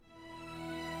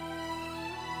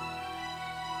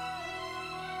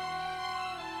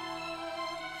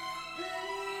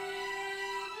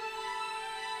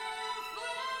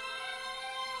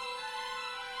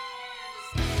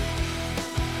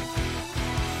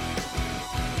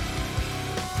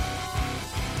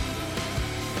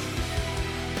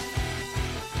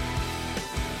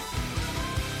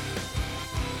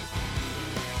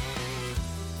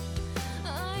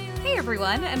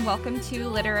everyone, and welcome to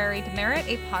Literary Demerit,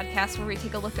 a podcast where we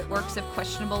take a look at works of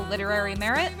questionable literary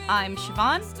merit. I'm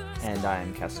Siobhan. And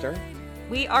I'm Kester.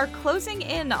 We are closing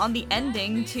in on the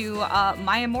ending to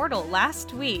My Immortal.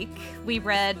 Last week, we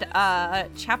read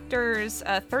chapters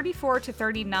 34 to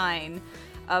 39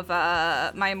 of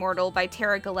My Immortal by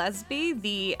Tara Gillespie,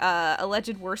 the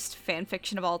alleged worst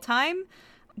fanfiction of all time.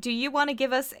 Do you want to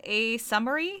give us a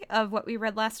summary of what we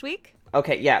read last week?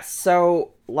 Okay, yes.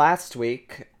 So last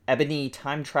week, Ebony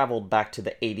time-traveled back to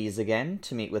the 80s again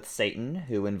to meet with Satan,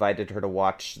 who invited her to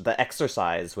watch The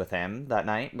Exorcise with him that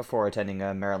night before attending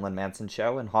a Marilyn Manson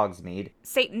show in Hogsmeade.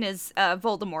 Satan is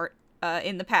Voldemort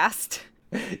in the past.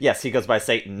 Yes, he goes by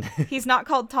Satan. He's not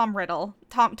called Tom Riddle.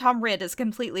 Tom Ridd is a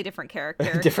completely different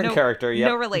character. Character, yep.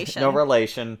 No relation. No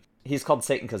relation. He's called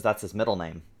Satan because that's his middle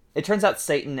name. It turns out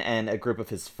Satan and a group of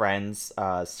his friends,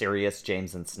 Sirius,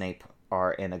 James, and Snape,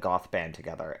 are in a goth band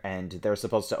together, and they're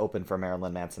supposed to open for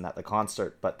Marilyn Manson at the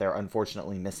concert, but they're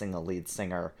unfortunately missing a lead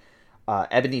singer.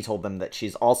 Ebony told them that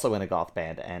she's also in a goth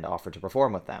band and offered to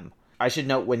perform with them. I should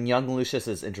note, when young Lucius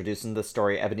is introduced in the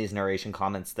story, Ebony's narration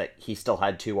comments that he still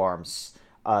had 2 arms.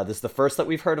 This is the first that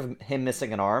we've heard of him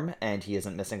missing an arm, and he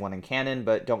isn't missing one in canon,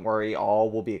 but don't worry,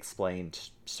 all will be explained,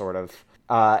 sort of.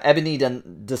 Ebony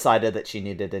decided that she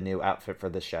needed a new outfit for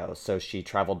the show, so she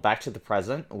traveled back to the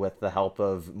present with the help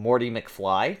of Morty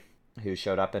McFly, who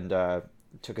showed up and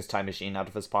took his time machine out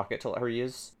of his pocket to let her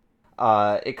use.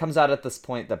 It comes out at this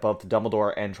point that both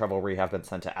Dumbledore and Trevelry have been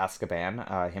sent to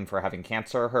Azkaban, him for having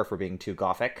cancer, her for being too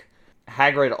gothic.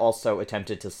 Hagrid also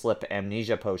attempted to slip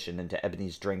amnesia potion into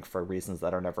Ebony's drink for reasons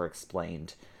that are never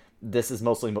explained. This is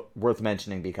mostly worth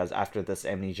mentioning because after this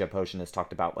amnesia potion is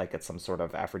talked about like it's some sort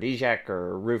of aphrodisiac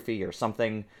or roofie or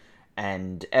something,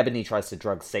 and Ebony tries to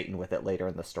drug Satan with it later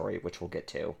in the story, which we'll get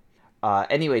to.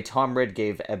 Anyway, Tom Ridd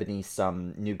gave Ebony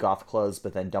some new goth clothes,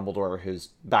 but then Dumbledore, who's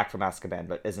back from Azkaban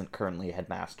but isn't currently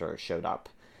headmaster, showed up,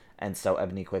 and so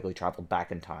Ebony quickly traveled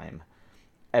back in time.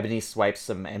 Ebony swipes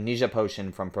some amnesia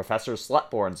potion from Professor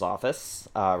Slutborn's office,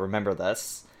 remember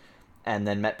this, and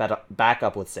then met back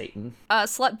up with Satan.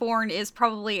 Slutborn is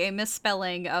probably a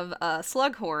misspelling of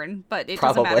Slughorn, but it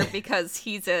doesn't matter because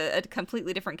he's a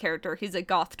completely different character. He's a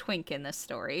goth twink in this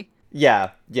story. Yeah.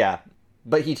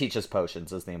 But he teaches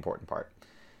potions is the important part.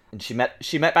 And she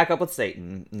met back up with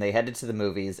Satan, and they headed to the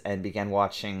movies and began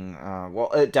watching,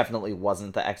 it definitely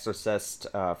wasn't The Exorcist.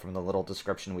 From the little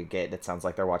description we get, it sounds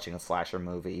like they're watching a slasher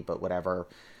movie, but whatever.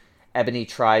 Ebony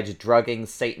tried drugging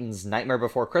Satan's Nightmare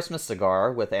Before Christmas cigar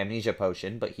with amnesia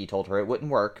potion, but he told her it wouldn't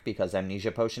work because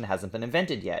amnesia potion hasn't been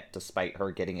invented yet, despite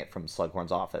her getting it from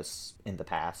Slughorn's office in the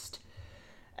past.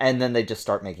 And then they just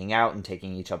start making out and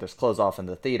taking each other's clothes off in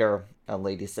the theater. A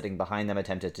lady sitting behind them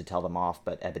attempted to tell them off,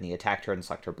 but Ebony attacked her and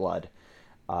sucked her blood.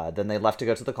 Then they left to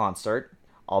go to the concert,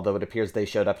 although it appears they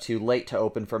showed up too late to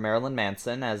open for Marilyn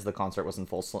Manson, as the concert was in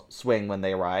full swing when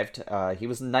they arrived. He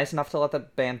was nice enough to let the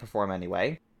band perform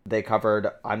anyway. They covered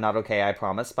I'm Not Okay, I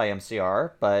Promise by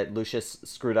MCR, but Lucius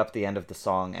screwed up the end of the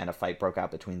song and a fight broke out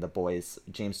between the boys.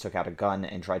 James took out a gun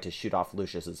and tried to shoot off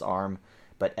Lucius's arm,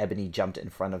 but Ebony jumped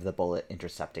in front of the bullet,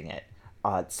 intercepting it.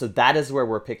 So that is where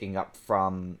we're picking up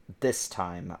from this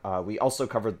time. We also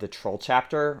covered the Troll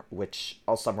chapter, which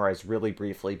I'll summarize really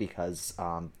briefly because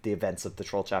the events of the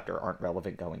Troll chapter aren't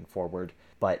relevant going forward.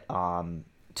 But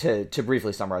to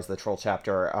briefly summarize the Troll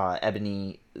chapter,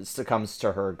 Ebony succumbs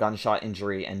to her gunshot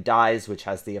injury and dies, which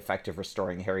has the effect of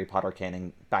restoring Harry Potter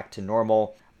canon back to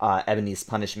normal. Ebony's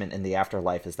punishment in the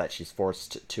afterlife is that she's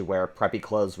forced to wear preppy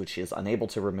clothes, which she is unable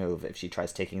to remove. If she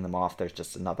tries taking them off, there's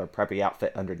just another preppy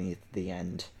outfit underneath the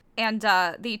end. And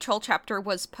the Troll chapter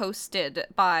was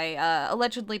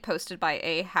allegedly posted by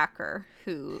a hacker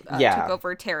who took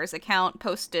over Tara's account,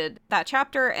 posted that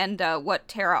chapter and what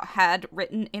Tara had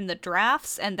written in the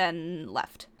drafts, and then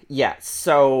left. Yeah,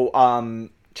 so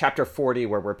chapter 40,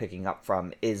 where we're picking up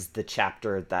from, is the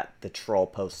chapter that the troll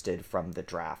posted from the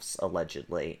drafts,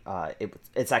 allegedly.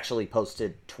 It's actually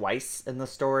posted twice in the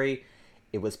story.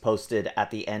 It was posted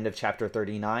at the end of chapter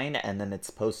 39, and then it's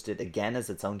posted again as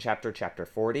its own chapter, chapter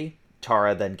 40.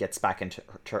 Tara then gets back into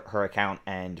her account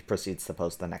and proceeds to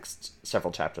post the next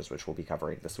several chapters, which we'll be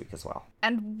covering this week as well.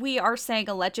 And we are saying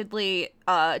allegedly,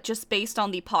 just based on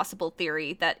the possible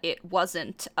theory that it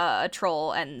wasn't a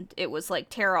troll and it was like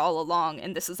Tara all along,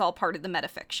 and this is all part of the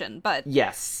metafiction. But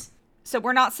yes. So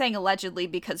we're not saying allegedly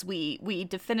because we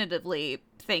definitively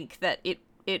think that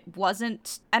it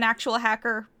wasn't an actual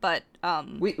hacker, but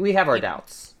we have our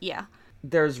doubts. Yeah.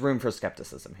 There's room for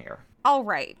skepticism here. All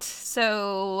right,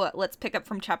 so let's pick up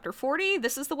from chapter 40.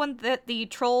 This is the one that the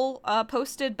troll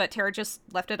posted, but Tara just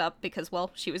left it up because, well,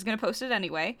 she was going to post it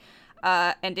anyway.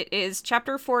 And it is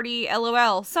chapter 40,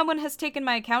 LOL. Someone has taken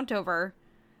my account over.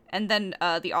 And then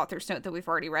the author's note that we've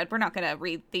already read. We're not going to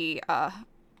read the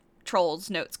Trolls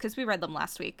notes because we read them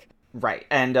last week. Right,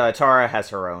 and Tara has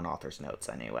her own author's notes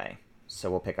anyway, so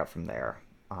we'll pick up from there.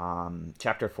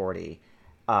 Chapter 40.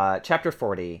 Chapter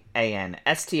 40, AN,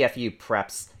 STFU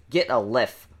preps, get a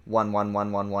lift,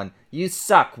 11111, you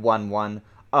suck, 11.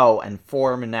 Oh, and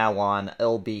from now on,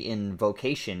 it'll be in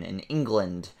vocation in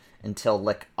England until,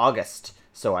 like, August,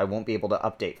 so I won't be able to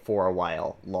update for a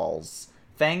while, lols.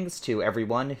 Thanks to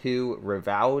everyone who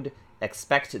revowed,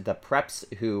 expect the preps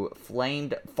who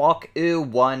flamed Falk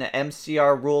 1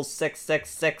 MCR Rule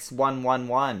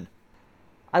 666111.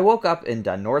 I woke up in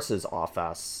Norse's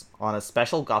office on a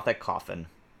special gothic coffin.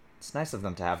 It's nice of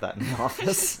them to have that in the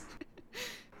office.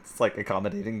 It's like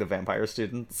accommodating the vampire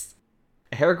students.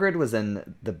 Hergrid was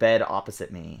in the bed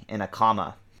opposite me, in a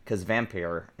coma, because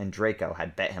Vampire and Draco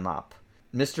had bet him up.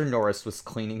 Mr. Norris was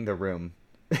cleaning the room.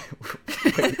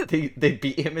 they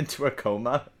beat him into a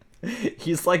coma.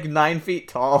 He's like 9 feet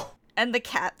tall. And the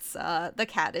cat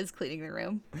is cleaning the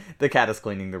room. The cat is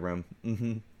cleaning the room.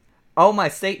 Mm-hmm. Oh my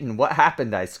Satan, what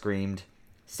happened? I screamed.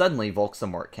 Suddenly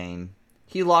Voldemort came.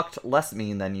 He looked less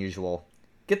mean than usual.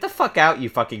 Get the fuck out, you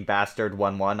fucking bastard,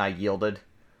 1-1, I yielded.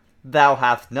 Thou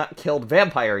hast not killed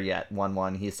Vampire yet,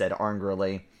 1-1, he said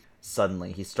angrily.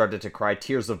 Suddenly he started to cry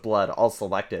tears of blood, all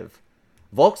selective.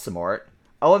 Voldemort?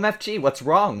 OMFG, what's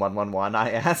wrong, 111?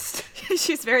 I asked.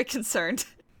 She's very concerned.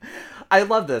 I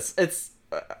love this.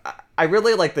 I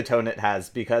really like the tone it has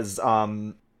because,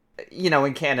 in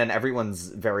canon, everyone's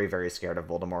very, very scared of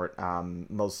Voldemort.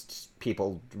 Most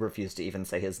people refuse to even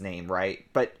say his name, right?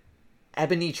 But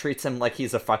Ebony treats him like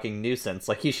he's a fucking nuisance.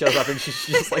 Like, he shows up and she's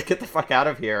just like, get the fuck out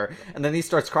of here. And then he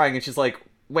starts crying and she's like,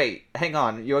 wait, hang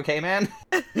on, you okay, man?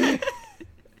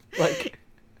 Like...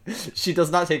 She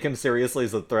does not take him seriously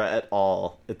as a threat at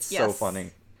all. It's so funny.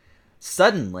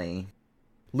 Suddenly,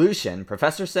 Lucian,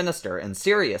 Professor Sinister, and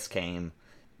Sirius came.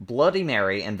 Bloody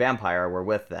Mary and Vampire were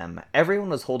with them. Everyone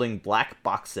was holding black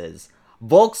boxes.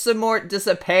 Voldemort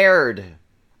disappeared!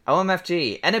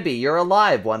 OMFG, Eneby, you're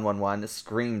alive, 111,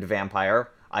 screamed Vampire.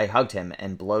 I hugged him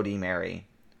and Bloody Mary.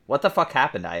 What the fuck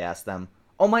happened, I asked them.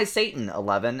 Oh my Satan,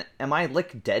 11. Am I,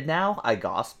 dead now? I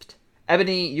gasped.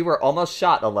 Ebony, you were almost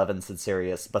shot, 11, said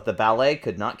Sirius, but the ballet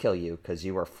could not kill you, because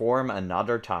you were form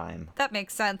another time. That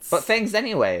makes sense. But fangs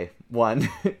anyway, 1.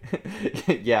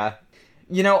 Yeah.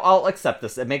 I'll accept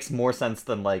this. It makes more sense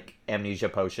than, amnesia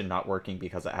potion not working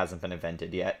because it hasn't been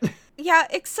invented yet. Yeah,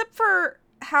 except for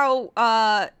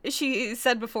how, she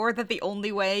said before that the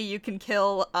only way you can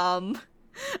kill,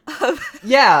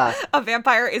 yeah, a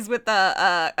vampire is with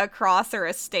a cross or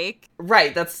a stake.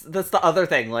 Right, that's the other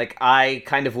thing. I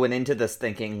kind of went into this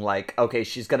thinking, okay,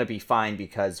 she's gonna be fine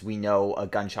because we know a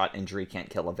gunshot injury can't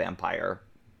kill a vampire.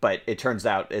 But it turns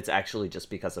out it's actually just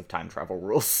because of time travel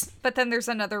rules. But then there's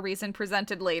another reason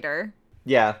presented later.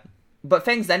 Yeah. But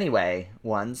fangs anyway,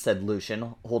 1, said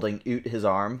Lucian, holding Oot his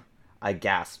arm. I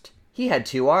gasped. He had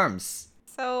 2 arms.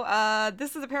 So,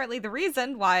 this is apparently the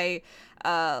reason why,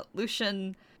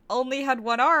 Lucian only had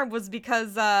 1 arm was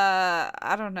because,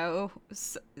 I don't know,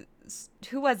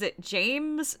 who was it?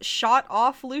 James shot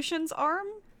off Lucian's arm?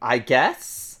 I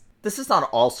guess? This is on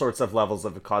all sorts of levels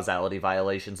of causality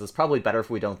violations. It's probably better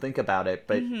if we don't think about it,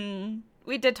 but... Mm-hmm.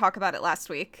 We did talk about it last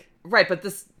week. Right, but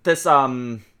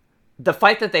the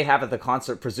fight that they have at the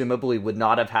concert presumably would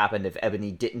not have happened if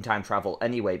Ebony didn't time travel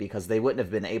anyway, because they wouldn't have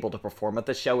been able to perform at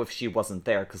the show if she wasn't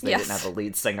there, because they didn't have a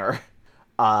lead singer.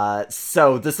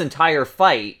 So this entire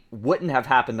fight wouldn't have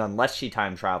happened unless she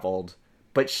time traveled,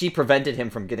 but she prevented him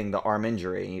from getting the arm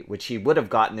injury, which he would have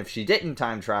gotten if she didn't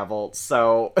time travel,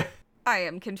 so... I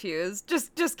am confused.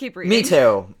 Just keep reading.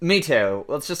 Me too.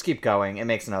 Let's just keep going. It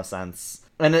makes no sense.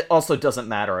 And it also doesn't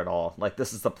matter at all.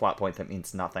 This is the plot point that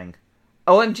means nothing.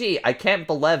 OMG, I can't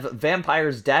believe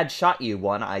Vampire's dad shot you,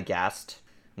 1, I gasped.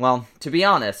 Well, to be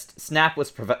honest, Snap was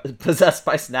possessed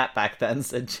by Snap back then,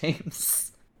 said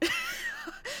James.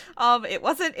 It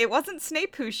wasn't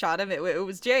Snape who shot him, it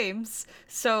was James.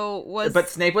 But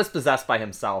Snape was possessed by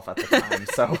himself at the time,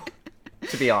 so,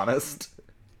 to be honest.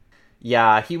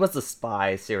 Yeah, he was a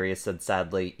spy, Sirius said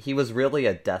sadly. He was really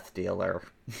a death dealer.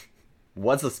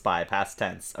 Was a spy, past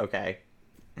tense, okay.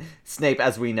 Snape,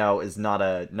 as we know, is not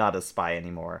a spy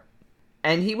anymore.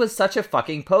 And he was such a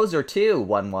fucking poser, too,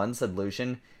 1-1, said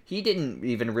Lucian. He didn't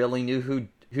even really knew who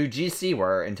GC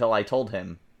were until I told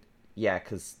him. Yeah,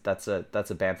 because that's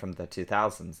a band from the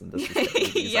 2000s, and this is the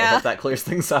 80s. Yeah. I hope that clears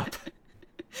things up.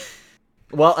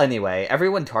 Well, anyway,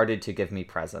 everyone started to give me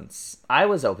presents. I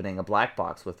was opening a black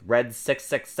box with red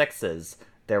 666s.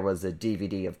 There was a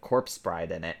DVD of Corpse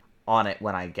Bride in it. on it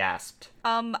when I gasped.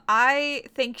 I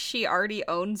think she already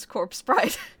owns Corpse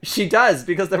Bride. She does,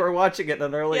 because they were watching it in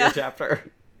an earlier Yeah.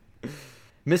 chapter.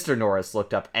 Mr. Norris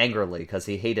looked up angrily because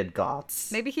he hated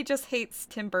goths. Maybe he just hates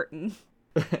Tim Burton.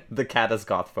 The cat is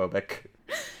goth-phobic.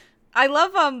 I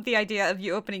love the idea of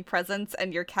you opening presents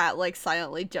and your cat like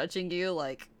silently judging you,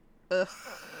 like, ugh.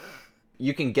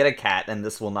 You can get a cat, and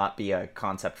this will not be a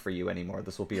concept for you anymore.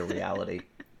 This will be a reality.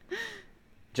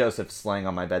 Joseph's laying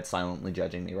on my bed silently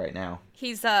judging me right now.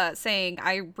 He's saying,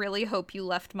 I really hope you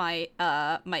left my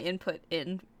my input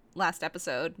in last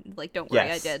episode. Like, don't worry,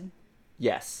 Yes. I did.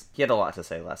 Yes, he had a lot to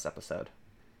say last episode.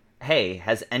 Hey,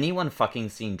 has anyone fucking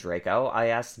seen Draco? I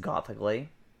asked gothically.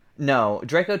 No,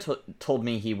 Draco told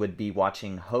me he would be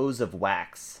watching Hose of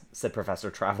Wax, said Professor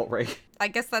Travelry. I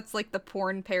guess that's like the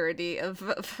porn parody of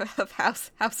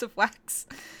House of Wax.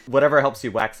 Whatever helps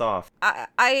you wax off.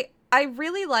 I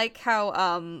really like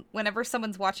how whenever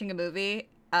someone's watching a movie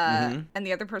and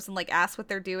the other person like asks what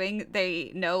they're doing,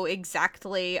 they know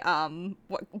exactly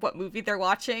what movie they're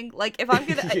watching. Like if I'm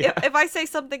gonna if I say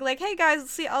something like, "Hey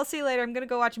guys, I'll see you later. I'm gonna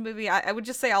go watch a movie." I would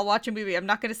just say I'll watch a movie. I'm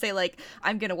not gonna say like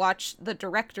I'm gonna watch the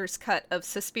director's cut of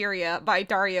Suspiria by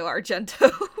Dario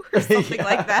Argento or something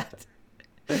like that.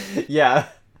 Yeah.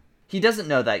 He doesn't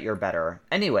know that you're better.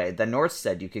 Anyway, the North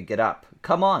said you could get up.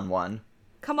 Come on, one.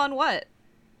 Come on, what?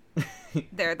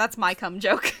 There, that's my cum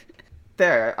joke.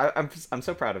 There, I'm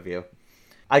so proud of you.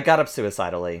 I got up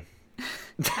suicidally.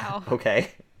 How?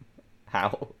 Okay.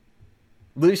 How?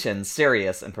 Lucian,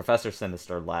 Sirius, and Professor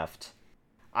Sinister left.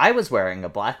 I was wearing a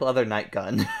black leather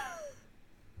nightgun.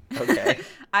 Okay.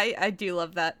 I do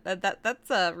love that. That's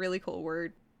a really cool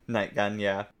word. Nightgun,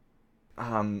 yeah.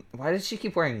 Why did she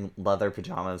keep wearing leather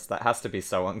pajamas? That has to be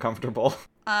so uncomfortable.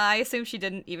 I assume she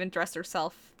didn't even dress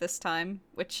herself this time,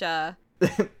 which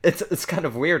It's kind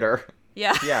of weirder.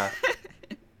 yeah. Yeah.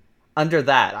 Under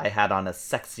that, I had on a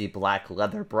sexy black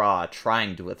leather bra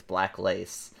trimmed with black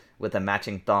lace, with a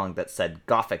matching thong that said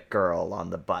Gothic Girl on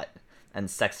the butt, and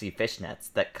sexy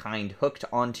fishnets that kind hooked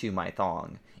onto my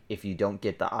thong. If you don't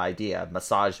get the idea,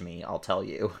 massage me, I'll tell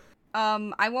you.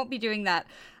 I won't be doing that.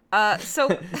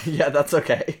 So Yeah, that's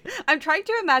okay. I'm trying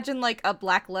to imagine like a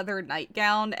black leather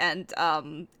nightgown,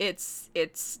 and it's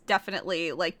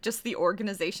definitely like just the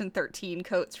Organization 13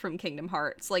 coats from Kingdom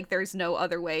Hearts. Like there's no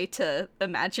other way to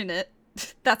imagine it.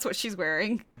 That's what she's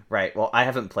wearing. Right, well, I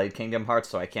haven't played Kingdom Hearts,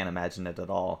 so I can't imagine it at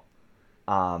all.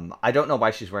 I don't know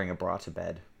why she's wearing a bra to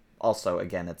bed. Also,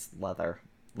 again, it's leather.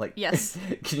 Like, Yes.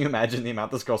 Can you imagine the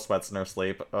amount this girl sweats in her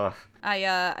sleep? Ugh.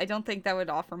 I don't think that would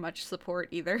offer much support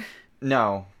either.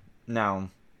 No.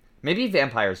 Maybe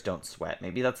vampires don't sweat.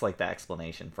 Maybe that's like the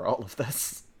explanation for all of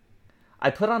this. I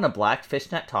put on a black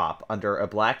fishnet top under a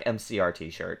black MCR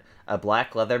t-shirt, a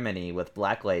black leather mini with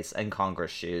black lace, and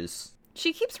Congress shoes.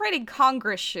 She keeps writing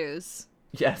Congress shoes.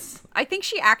 Yes, I think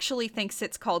she actually thinks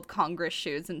it's called Congress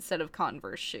shoes instead of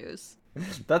Converse shoes.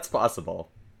 that's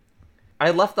possible.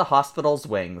 I left the hospital's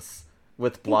wings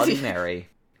with Bloody Mary,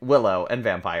 Willow, and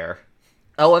Vampire.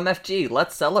 OMFG,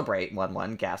 let's celebrate,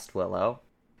 1-1, gasped Willow.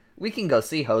 We can go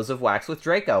see Hose of Wax with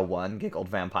Draco, 1, giggled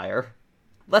Vampire.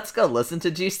 Let's go listen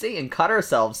to GC and cut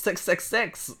ourselves,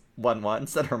 666, 1-1,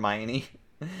 said Hermione.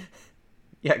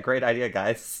 Yeah, great idea,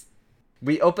 guys.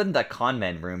 We opened the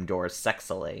conmen room doors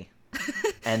sexily.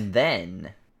 And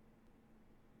then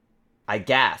I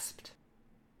gasped.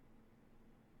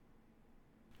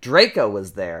 Draco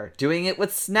was there, doing it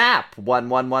with Snap. 1.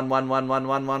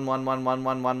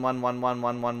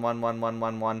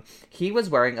 He was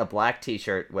wearing a black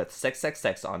t-shirt with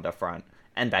 666 on the front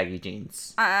and baggy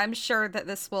jeans. I'm sure that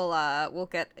this will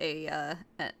get an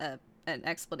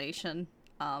explanation.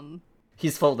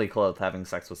 He's fully clothed having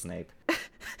sex with Snape.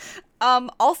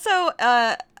 Also,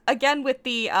 again with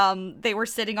the they were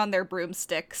sitting on their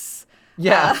broomsticks.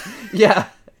 Yeah. Yeah.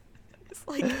 It's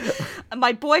like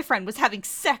my boyfriend was having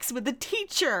sex with the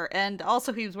teacher, and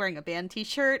also he was wearing a band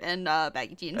t-shirt and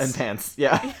baggy jeans And pants.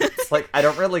 Yeah. It's like, I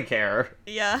don't really care.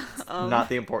 Yeah. Not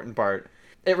the important part.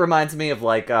 It reminds me of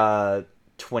like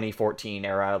 2014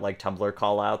 era like Tumblr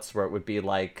callouts where it would be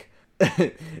like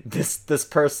this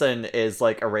person is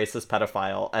like a racist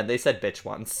pedophile and they said bitch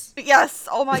once. Yes.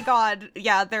 Oh my god.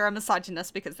 Yeah, they're a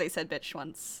misogynist because they said bitch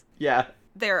once. Yeah.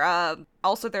 They're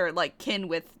also they're like kin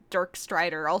with Dirk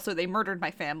Strider. Also, they murdered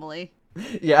my family.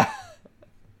 Yeah.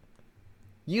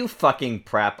 You fucking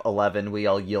prep, 11, we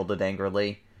all yielded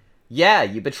angrily. Yeah,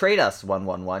 you betrayed us,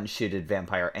 111, shooted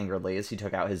Vampire angrily as he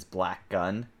took out his black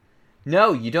gun.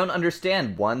 No, you don't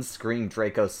understand, 1, screamed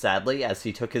Draco sadly as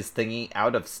he took his thingy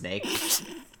out of Snake.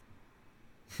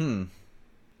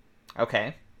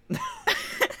 Okay.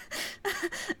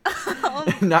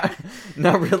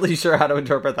 Not really sure how to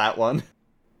interpret that one.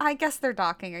 I guess they're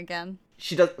docking again.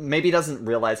 She maybe doesn't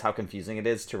realize how confusing it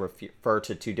is to refer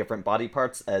to two different body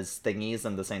parts as thingies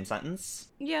in the same sentence.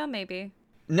 Yeah, maybe.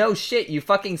 No shit, you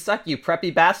fucking suck, you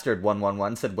preppy bastard,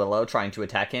 111, said Willow, trying to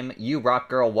attack him. You rock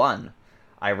girl 1.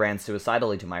 I ran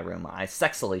suicidally to my room. I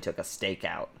sexily took a stake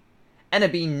out.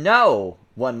 Enemy, no!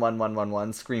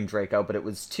 11111, screamed Draco, but it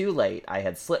was too late. I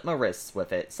had slit my wrists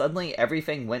with it. Suddenly,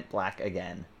 everything went black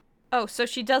again. Oh, so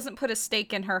she doesn't put a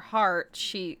stake in her heart,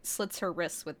 she slits her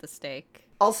wrists with the stake.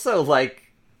 Also, like,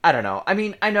 I don't know. I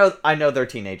mean, I know they're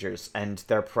teenagers, and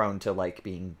they're prone to, like,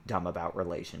 being dumb about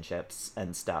relationships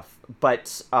and stuff.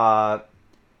 But,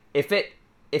 if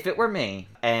it were me,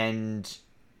 and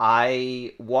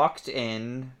I walked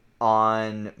in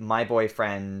on my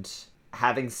boyfriend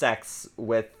having sex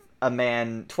with a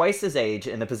man twice his age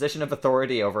in a position of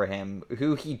authority over him,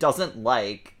 who he doesn't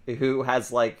like, who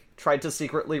has, like, tried to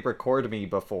secretly record me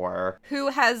before. Who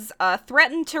has,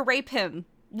 threatened to rape him.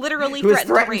 Literally who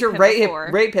threatened to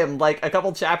rape him, like, a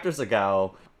couple chapters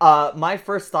ago. My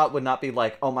first thought would not be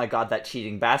like, oh my god, that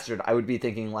cheating bastard. I would be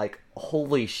thinking, like,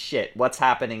 holy shit, what's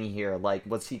happening here? Like,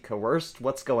 was he coerced?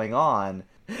 What's going on?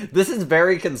 This is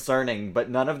very concerning, but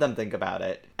none of them think about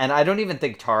it. And I don't even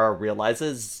think Tara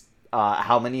realizes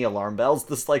how many alarm bells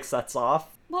this, like, sets off.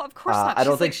 Well, of course not. I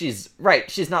don't think she's...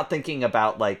 Right, she's not thinking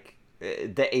about, like,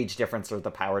 the age difference or the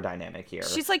power dynamic here.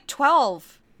 She's, like,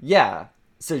 12. Yeah.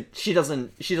 So she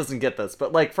doesn't get this,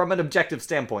 but, like, from an objective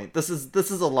standpoint, this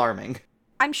is alarming.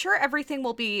 I'm sure everything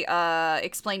will be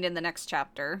explained in the next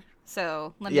chapter.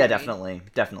 So let me read.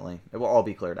 Definitely. It will all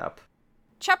be cleared up.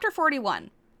 Chapter 41.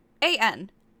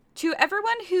 A.N. To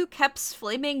everyone who keeps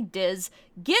flaming Diz,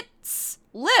 gits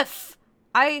liff.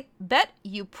 I bet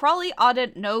you probably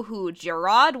oughtn't know who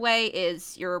Gerard Way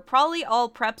is. You're probably all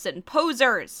preps and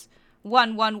posers.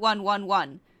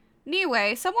 11111.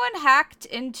 Anyway, someone hacked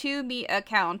into me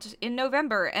account in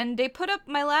November, and they put up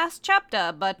my last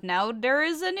chapter, but now there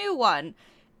is a new one.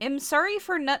 I'm sorry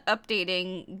for not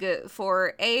updating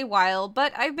for a while,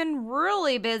 but I've been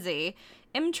really busy.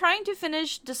 I'm trying to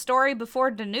finish the story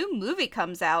before the new movie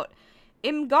comes out.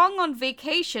 I'm going on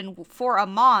vacation for a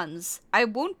month. I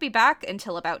won't be back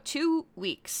until about 2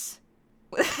 weeks.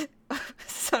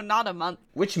 So not a month.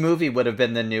 Which movie would have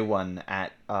been the new one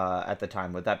at the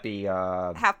time? Would that be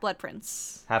Half-Blood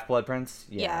Prince. Half-Blood Prince?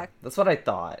 Yeah. That's what I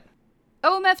thought.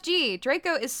 OMFG,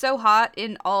 Draco is so hot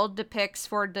in all the pics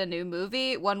for the new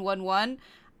movie, 111.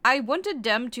 I wanted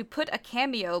them to put a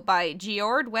cameo by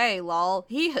Geord Way, lol.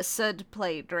 He should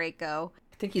play Draco.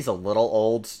 I think he's a little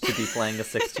old to be playing a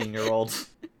 16-year-old.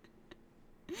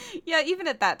 Yeah, even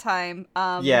at that time.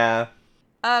 Yeah.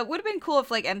 Would have been cool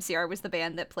if, like, MCR was the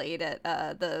band that played at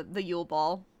the Yule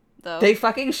Ball, though. They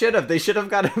fucking should have. They should have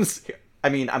got MCR. I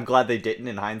mean, I'm glad they didn't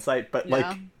in hindsight, but,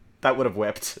 like, that would have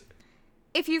whipped.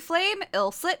 If you flame,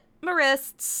 it'll slit my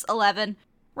wrists. 11.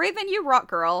 Raven, you rock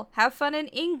girl. Have fun in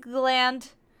England.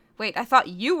 Wait, I thought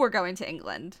you were going to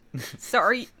England. So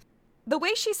are you... The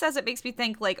way she says it makes me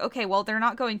think, like, okay, well, they're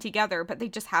not going together, but they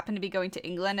just happen to be going to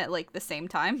England at, like, the same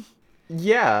time.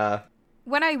 Yeah.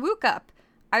 When I woke up,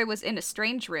 I was in a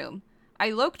strange room.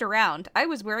 I looked around. I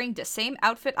was wearing the same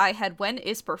outfit I had when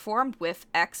is performed with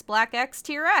X Black X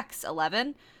Tier X.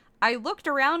 11. I looked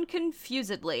around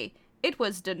confusedly. It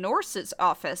was the Norse's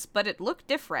office, but it looked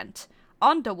different.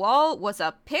 On the wall was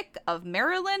a pic of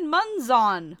Marilyn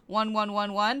Manson.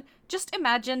 1111. Just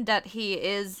imagine that he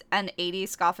is an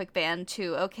 80s gothic band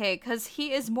too, okay? Because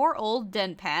he is more old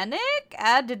than Panic,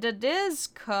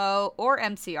 Disco, or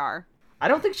MCR. I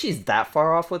don't think she's that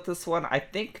far off with this one. I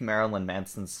think Marilyn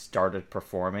Manson started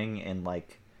performing in,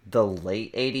 like, the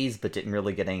late 80s, but didn't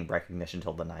really get any recognition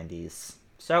until the 90s.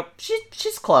 So,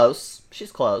 she's close.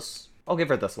 She's close. I'll give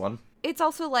her this one. It's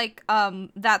also, like,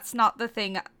 that's not the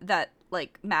thing that,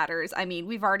 like, matters. I mean,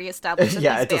 we've already established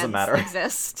that these doesn't bands matter.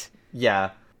 exist. Yeah.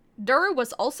 There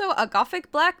was also a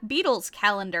Gothic Black Beatles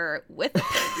calendar with... I'm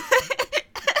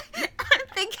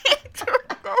thinking...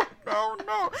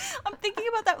 No. I'm thinking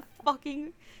about that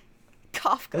fucking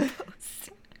Kafka post.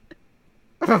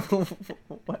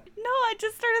 What? No, I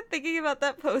just started thinking about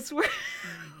that post where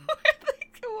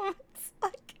the woman's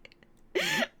like,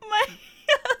 my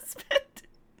husband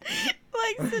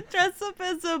likes to dress up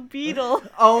as a beetle.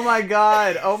 Oh my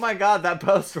god, that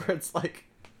post where it's like...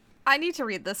 I need to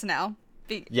read this now.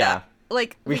 Yeah.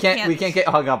 Like, we can't get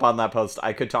hung up on that post.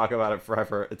 I could talk about it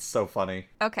forever. It's so funny.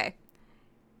 Okay.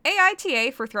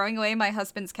 AITA for throwing away my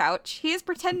husband's couch. He is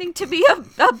pretending to be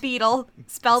a beetle,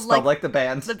 spelled like the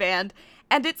band. The band.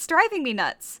 And it's driving me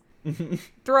nuts.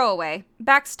 Throwaway.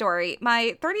 Backstory.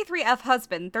 My 33F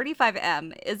husband,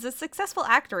 35M, is a successful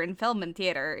actor in film and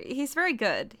theater. He's very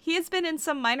good. He has been in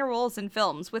some minor roles in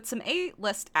films with some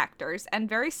A-list actors and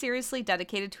very seriously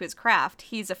dedicated to his craft.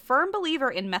 He's a firm believer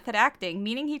in method acting,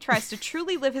 meaning he tries to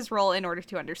truly live his role in order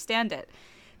to understand it.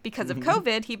 Because of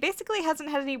COVID, he basically hasn't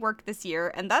had any work this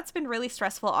year, and that's been really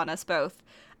stressful on us both.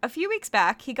 A few weeks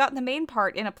back, he got the main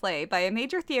part in a play by a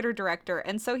major theater director,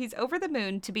 and so he's over the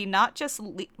moon to be not just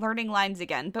learning lines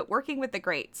again, but working with the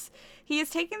greats. He is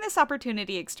taking this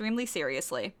opportunity extremely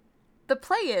seriously. The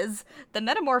play is The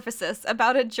Metamorphosis,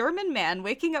 about a German man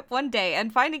waking up one day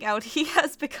and finding out he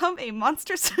has become a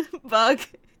monstrous bug.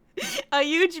 A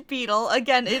huge beetle.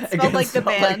 Again, it smelled like the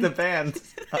band. Like the band.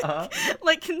 Uh-huh.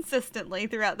 Like consistently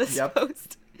throughout this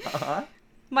post. Uh-huh.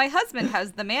 My husband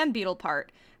has the man beetle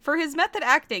part. For his method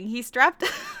acting, he strapped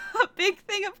a big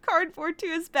thing of cardboard to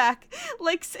his back,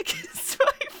 like 6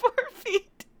 by 4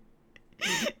 feet,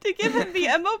 to give him the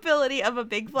immobility of a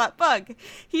big flat bug.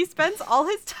 He spends all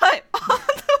his time on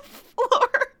the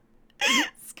floor,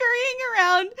 scurrying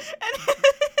around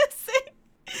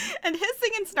and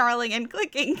hissing and snarling and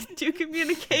clicking to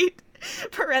communicate,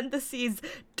 parentheses,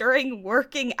 during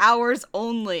working hours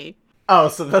only. Oh,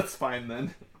 so that's fine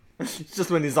then. It's just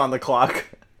when he's on the clock.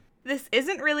 This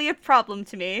isn't really a problem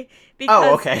to me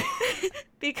because,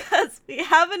 because we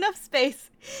have enough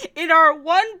space in our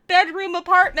 1-bedroom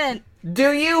apartment.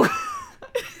 Do you?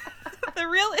 The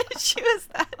real issue is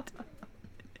that...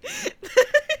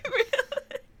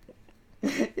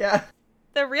 Yeah.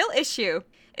 The real issue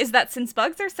is that since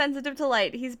bugs are sensitive to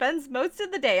light, he spends most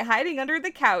of the day hiding under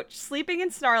the couch, sleeping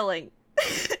and snarling.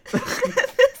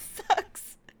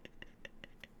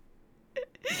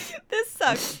 This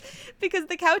sucks. Because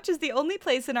the couch is the only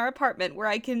place in our apartment where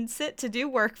I can sit to do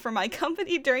work for my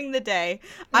company during the day.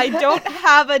 I don't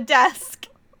have a desk.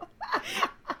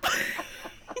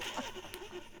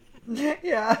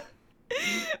 Yeah.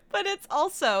 But it's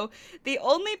also the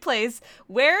only place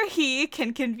where he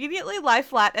can conveniently lie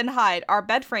flat and hide. Our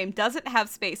bed frame doesn't have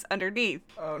space underneath.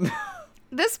 Oh, no.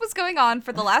 This was going on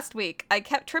for the last week. I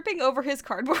kept tripping over his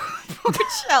cardboard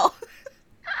shell.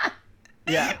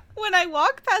 Yeah. When I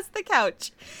walk past the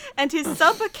couch, and his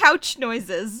sub-couch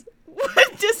noises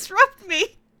would disrupt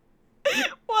me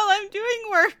while I'm doing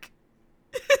work.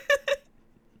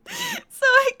 So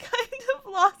I kind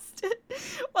of lost it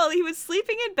while he was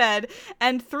sleeping in bed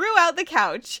and threw out the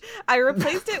couch. I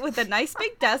replaced it with a nice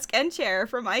big desk and chair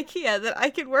from IKEA that I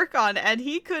could work on and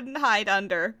he couldn't hide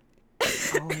under.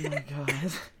 Oh my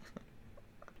god.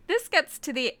 This gets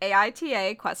to the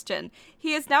AITA question.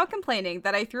 He is now complaining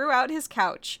that I threw out his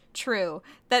couch. True.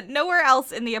 That nowhere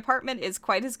else in the apartment is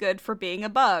quite as good for being a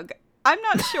bug. I'm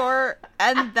not sure,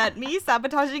 and that me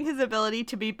sabotaging his ability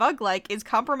to be bug-like is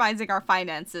compromising our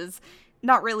finances.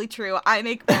 Not really true. I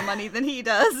make more money than he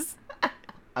does.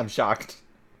 I'm shocked.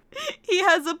 He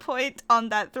has a point on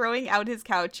that throwing out his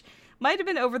couch. Might have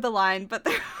been over the line, but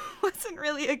there wasn't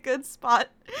really a good spot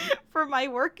for my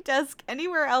work desk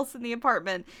anywhere else in the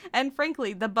apartment, and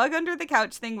frankly, the bug under the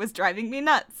couch thing was driving me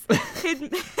nuts.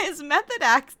 His method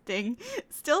acting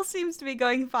still seems to be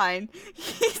going fine.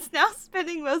 He's now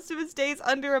spending most of his days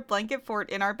under a blanket fort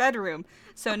in our bedroom,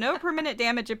 so no permanent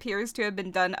damage appears to have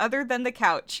been done other than the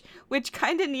couch, which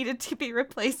kinda needed to be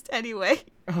replaced anyway.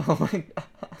 Oh my god.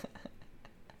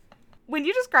 When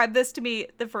you described this to me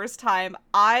the first time,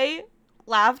 I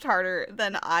laughed harder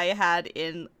than I had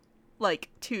in,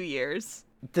 2 years.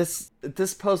 This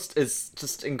post is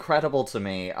just incredible to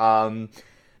me.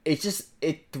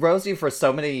 It throws you for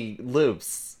so many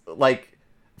loops.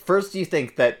 First you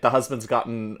think that the husband's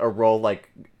gotten a role,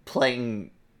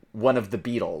 playing one of the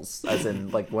Beatles, as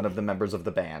in, one of the members of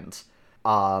the band,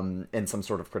 in some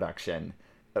sort of production.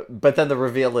 But then the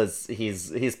reveal is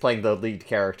he's playing the lead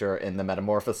character in The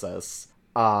Metamorphosis.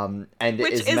 And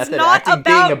which is is method not acting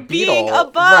about being a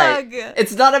bug. Right.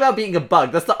 It's not about being a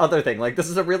bug. That's the other thing. This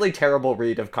is a really terrible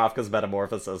read of Kafka's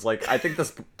Metamorphosis. I think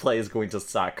this play is going to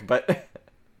suck, but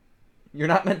you're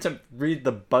not meant to read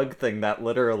the bug thing that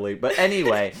literally. But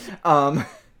anyway,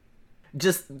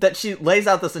 just that she lays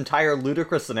out this entire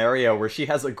ludicrous scenario where she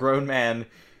has a grown man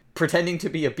pretending to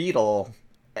be a beetle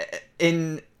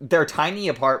in their tiny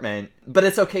apartment, but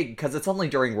it's okay because it's only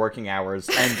during working hours,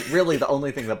 and really the only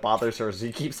thing that bothers her is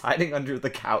he keeps hiding under the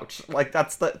couch.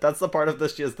 That's the part of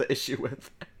this she has the issue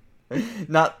with,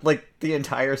 not the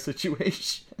entire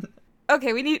situation.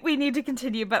 Okay, we need to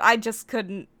continue, but I just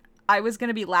couldn't. I was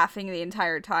gonna be laughing the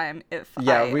entire time if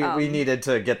we needed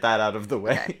to get that out of the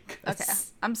way. Okay.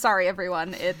 I'm sorry,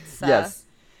 everyone. It's yes.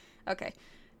 Okay.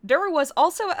 There was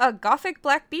also a gothic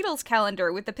Black Beatles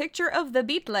calendar with a picture of the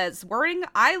Beatles wearing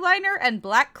eyeliner and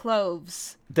black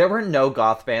clothes. There were no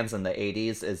goth bands in the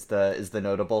 80s is the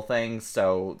notable thing,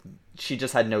 so she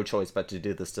just had no choice but to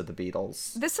do this to the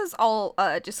Beatles. This is all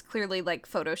just clearly like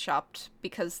photoshopped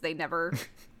because they never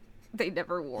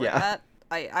wore that.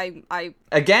 I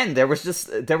Again, there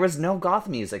was no goth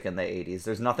music in the 80s.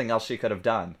 There's nothing else she could have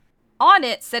done. On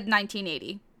it said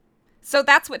 1980. So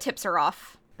that's what tips her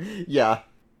off. Yeah.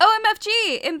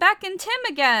 OMFG, I'm back in Tim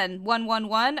again.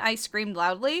 111, I screamed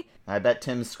loudly. I bet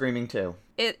Tim's screaming too.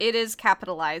 It is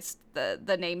capitalized,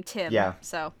 the name Tim. Yeah.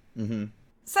 So. Mm-hmm.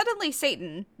 Suddenly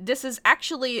Satan, this is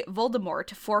actually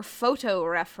Voldemort for photo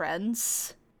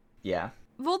reference. Yeah.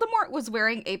 Voldemort was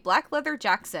wearing a black leather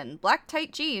Jackson, black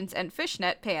tight jeans, and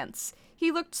fishnet pants.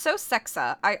 He looked so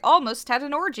sexa, I almost had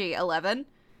an orgy, 11.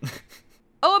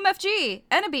 OMFG,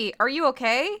 Enemy, are you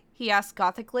okay? He asked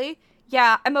gothically.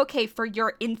 Yeah, I'm okay for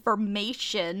your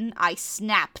information, I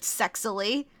snapped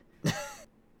sexily.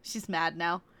 She's mad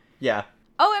now. Yeah.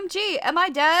 OMG, am I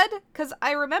dead? 'Cause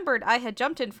I remembered I had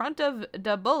jumped in front of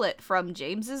the bullet from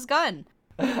James's gun.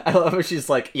 I love how she's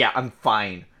like, yeah, I'm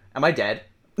fine. Am I dead?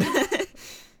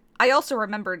 I also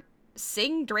remembered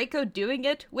Sing Draco doing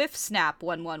it with Snap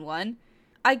 111.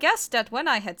 I guessed that when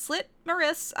I had slit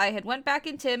Maris, I had went back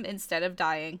in Tim instead of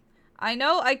dying. I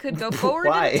know I could go forward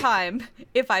in time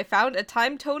if I found a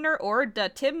time toner or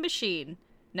the Tim machine.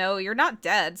 No, you're not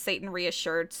dead, Satan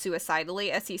reassured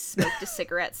suicidally as he smoked a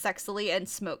cigarette sexily and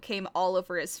smoke came all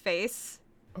over his face.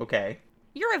 Okay.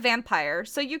 You're a vampire,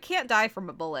 so you can't die from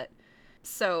a bullet.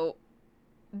 So,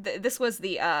 this was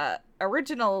the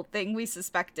original thing we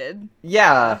suspected.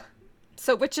 Yeah.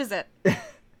 So which is it?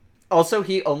 Also,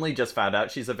 he only just found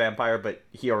out she's a vampire, but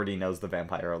he already knows the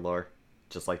vampire lore.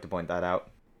 Just like to point that out.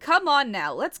 Come on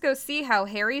now, let's go see how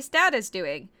Harry's dad is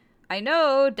doing. I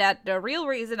know that the real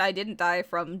reason I didn't die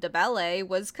from the ballet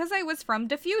was because I was from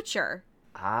the future.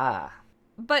 Ah.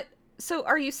 But, so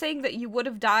are you saying that you would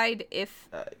have died if...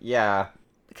 Yeah.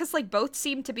 Because, like, both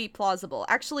seem to be plausible.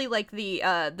 Actually, like,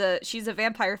 the she's a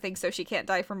vampire thing so she can't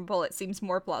die from a bullet seems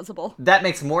more plausible. That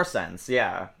makes more sense,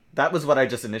 yeah. That was what I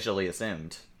just initially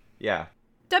assumed. Yeah.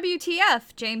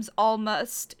 WTF, James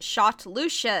almost shot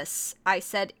Lucius, I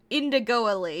said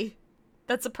indigoily.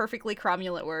 That's a perfectly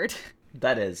cromulent word.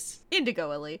 That is.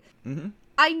 Indigoily. Mm-hmm.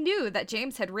 I knew that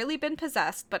James had really been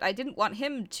possessed, but I didn't want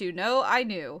him to know I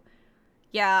knew.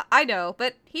 Yeah, I know,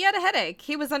 but he had a headache.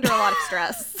 He was under a lot of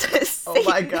stress. Oh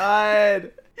my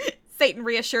god! Satan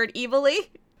reassured evilly.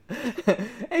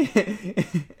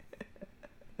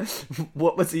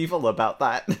 What was evil about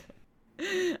that?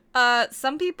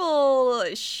 Some people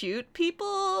shoot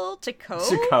people to cope.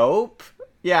 To cope?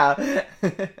 Yeah.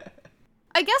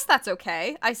 I guess that's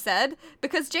okay, I said,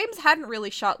 because James hadn't really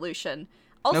shot Lucian.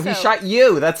 Also, no, he shot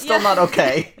you. That's still not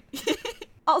okay.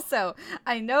 Also,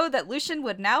 I know that Lucian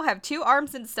would now have 2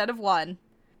 arms instead of 1.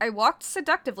 I walked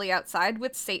seductively outside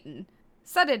with Satan.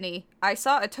 Suddenly, I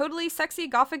saw a totally sexy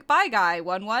gothic bi guy,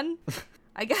 1-1.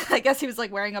 I guess he was,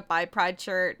 like, wearing a bi pride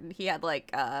shirt, and he had,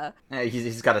 like,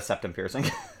 He's got a septum piercing.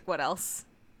 What else?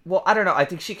 Well, I don't know. I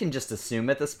think she can just assume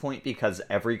at this point because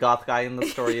every goth guy in the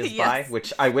story is Yes. bi,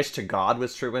 which I wish to God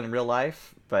was true in real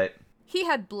life, but... He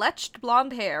had bleached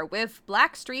blonde hair with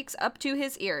black streaks up to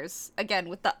his ears. Again,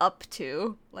 with the up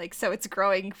to. Like, so it's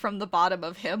growing from the bottom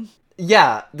of him.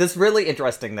 Yeah, this really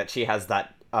interesting that she has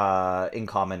that in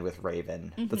common with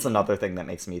Raven. Mm-hmm. That's another thing that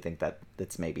makes me think that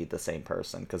it's maybe the same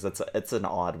person, because it's an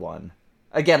odd one.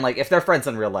 Again, like, if they're friends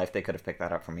in real life, they could have picked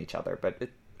that up from each other, but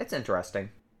it's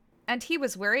interesting. And he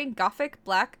was wearing gothic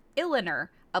black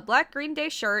illiner, a black Green Day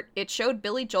shirt. It showed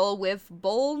Billy Joel with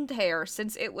blonde hair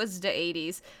since it was the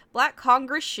 80s, black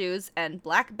Congress shoes, and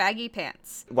black baggy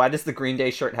pants. Why does the Green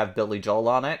Day shirt have Billy Joel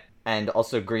on it? And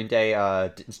also Green Day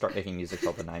didn't start making music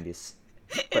till the 90s.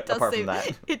 But apart from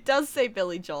that. It does say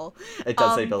Billy Joel. It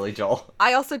does say Billy Joel.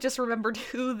 I also just remembered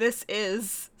who this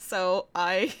is, so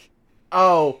I...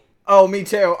 Oh, me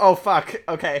too. Oh, fuck.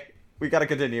 Okay, we gotta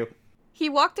continue. He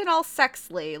walked in all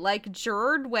sexly, like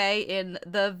Gerard Way in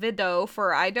the video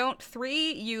for I Don't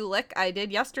 3 You Lick I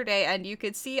Did Yesterday, and you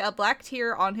could see a black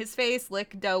tear on his face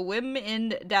lick the whim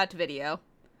in that video.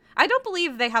 I don't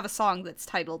believe they have a song that's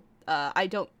titled I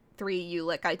Don't 3 You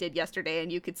Lick I Did Yesterday,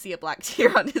 and you could see a black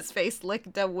tear on his face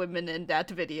lick the women in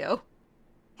that video.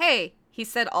 Hey, he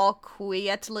said all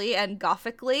quietly and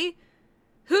gothically.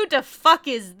 Who the fuck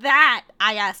is that?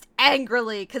 I asked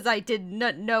angrily, because I did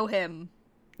not know him.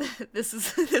 This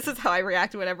is how I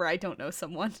react whenever I don't know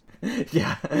someone.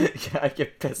 Yeah, I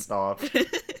get pissed off.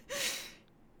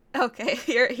 Okay,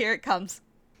 here it comes.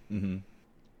 Mm-hmm.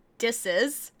 This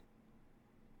is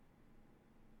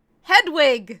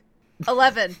Hedwig!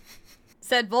 11.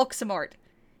 Said Volksamort.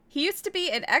 He used to be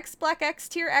an X-Black X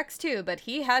tier X2, but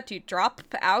he had to drop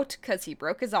out because he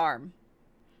broke his arm.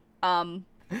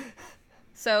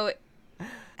 So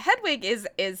Hedwig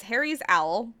is Harry's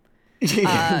owl.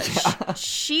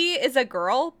 She is a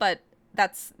girl, but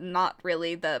that's not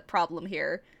really the problem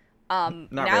here.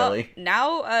 Really.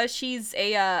 Now she's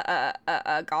a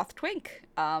goth twink.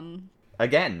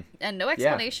 Again. And no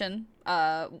explanation.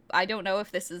 Yeah. I don't know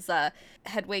if this is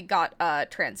Hedwig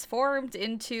got transformed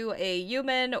into a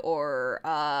human, or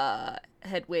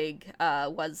Hedwig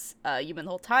was a human the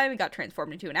whole time and got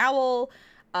transformed into an owl.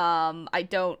 I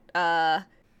don't.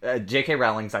 J.K.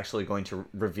 Rowling's actually going to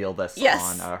reveal this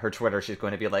on her Twitter. She's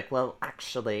going to be like, well,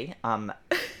 actually,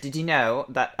 did you know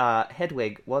that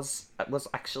Hedwig was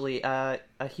actually a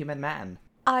human man?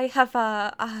 I have,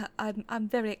 I'm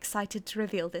very excited to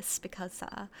reveal this because,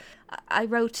 I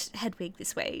wrote Hedwig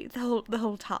this way the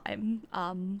whole time.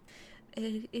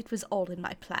 It was all in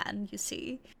my plan, you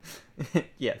see.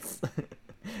 Yes.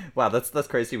 Wow, that's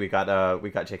crazy. We got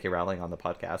J.K. Rowling on the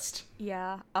podcast.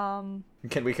 Yeah.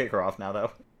 Can we kick her off now,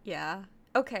 though? Yeah.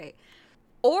 Okay.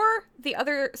 Or the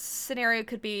other scenario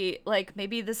could be, like,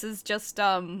 maybe this is just,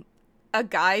 a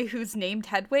guy who's named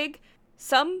Hedwig.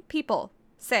 Some people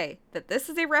say that this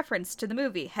is a reference to the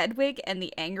movie Hedwig and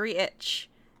the Angry Itch,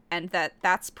 and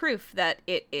that's proof that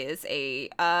it is a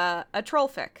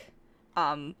trollfic.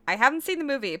 I haven't seen the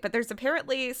movie, but there's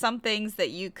apparently some things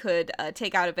that you could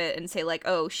take out of it and say, like,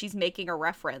 oh, she's making a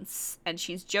reference, and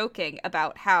she's joking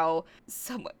about how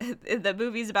the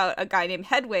movie's about a guy named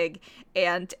Hedwig,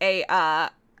 and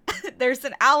there's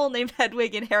an owl named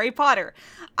Hedwig in Harry Potter.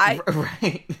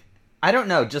 Right. I don't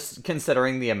know, just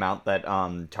considering the amount that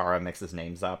Tara mixes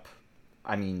names up.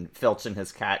 I mean, Filch and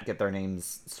his cat get their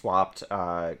names swapped.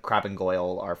 Crab and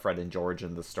Goyle are Fred and George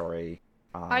in the story.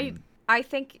 I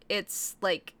think it's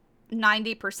like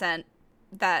 90%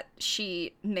 that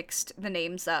she mixed the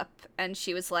names up, and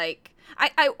she was like,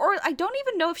 I don't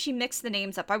even know if she mixed the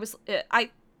names up.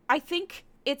 I think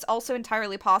it's also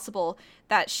entirely possible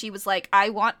that she was like, I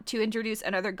want to introduce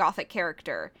another gothic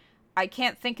character. I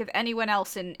can't think of anyone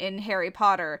else in Harry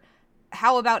Potter.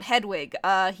 How about Hedwig?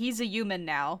 He's a human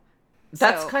now.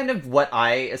 That's kind of what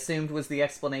I assumed was the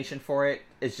explanation for it.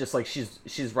 It's just like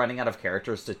she's running out of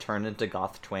characters to turn into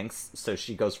goth twinks, so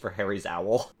she goes for Harry's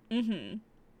owl. Mm-hmm.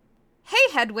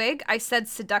 Hey, Hedwig, I said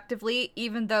seductively,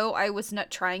 even though I was not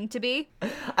trying to be.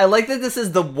 I like that this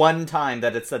is the one time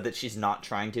that it said that she's not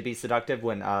trying to be seductive,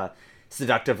 when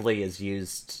seductively is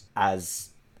used as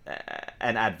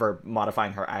an adverb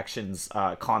modifying her actions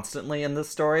constantly in this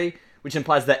story, which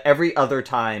implies that every other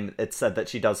time it's said that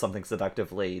she does something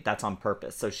seductively, that's on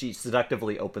purpose. So she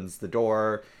seductively opens the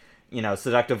door,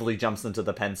 seductively jumps into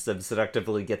the pensive,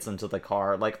 seductively gets into the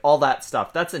car, like all that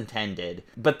stuff, that's intended.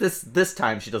 But this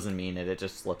time she doesn't mean it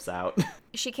just slips out.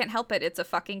 She can't help it, it's a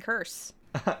fucking curse.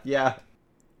 Yeah.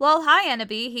 Well, hi,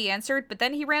 Ennaby, he answered, but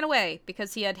then he ran away,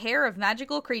 because he had hair of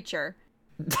magical creature.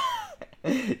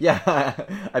 Yeah,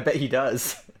 I bet he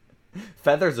does.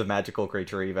 Feathers of magical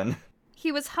creature, even.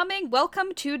 He was humming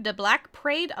Welcome to the Black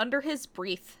Parade under his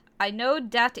breath. I know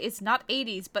dat is not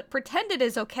 80s, but pretend it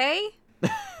is, okay?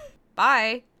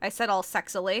 Bye, I said all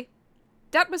sexily.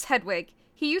 That was Hedwig.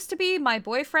 He used to be my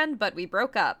boyfriend, but we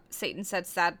broke up, Satan said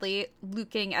sadly,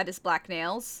 looking at his black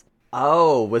nails.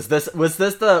 Oh, was this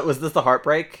the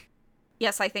heartbreak?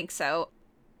 Yes, I think so.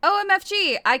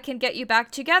 OMFG, I can get you back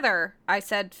together, I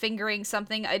said, fingering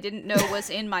something I didn't know was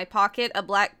in my pocket. A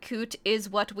black coot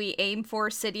is what we aim for.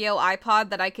 Cydio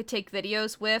iPod that I could take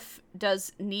videos with.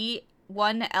 Does nie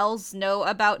one else know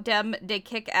about dem? They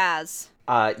kick ass.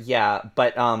 Yeah,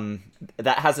 but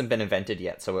that hasn't been invented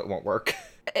yet, so it won't work.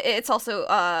 It's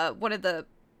also one of the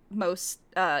most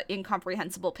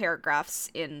incomprehensible paragraphs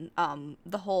in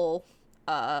the whole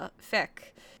fic.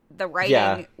 The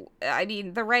writing, yeah. I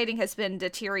mean, the writing has been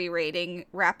deteriorating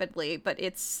rapidly, but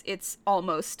it's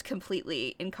almost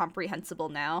completely incomprehensible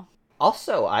now.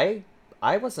 Also, I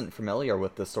wasn't familiar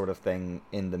with this sort of thing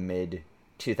in the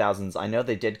mid-2000s. I know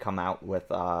they did come out with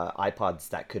iPods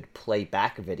that could play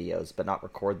back videos, but not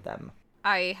record them.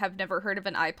 I have never heard of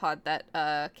an iPod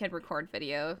that can record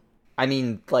video. I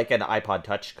mean, like an iPod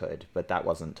Touch could, but that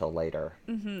wasn't till later.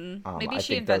 Mm-hmm. Maybe I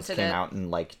she think invented those came out in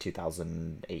like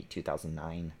 2008,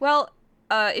 2009. Well,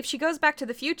 if she goes back to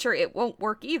the future, it won't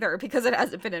work either because it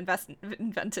hasn't been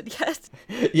invented yet.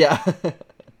 Yeah.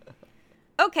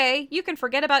 Okay, you can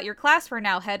forget about your class for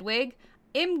now, Hedwig.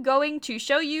 I'm going to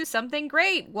show you something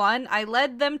great. One, I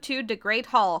led them to the Great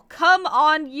Hall. Come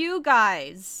on, you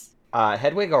guys.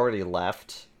 Hedwig already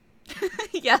left.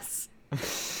 Yes.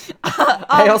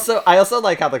 I also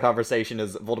like how the conversation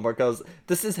is. Voldemort goes,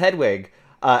 "This is Hedwig."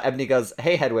 Ebony goes,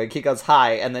 "Hey, Hedwig." He goes,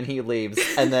 "Hi," and then he leaves.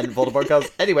 And then Voldemort goes,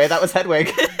 "Anyway, that was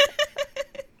Hedwig."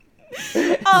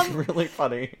 It's really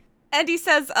funny. And he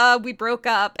says, "We broke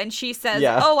up," and she says,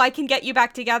 Yeah. "Oh, I can get you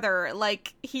back together."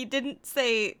 Like, he didn't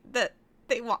say that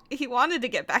he wanted to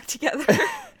get back together.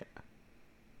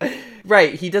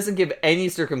 Right, he doesn't give any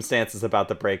circumstances about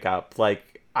the breakup.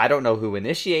 Like, I don't know who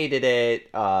initiated it.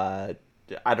 I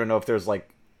don't know if there's, like,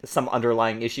 some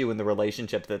underlying issue in the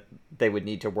relationship that they would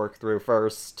need to work through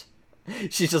first.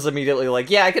 She's just immediately like,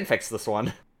 yeah, I can fix this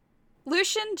one.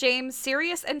 Lucian, James,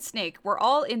 Sirius, and Snake were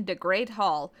all in the Great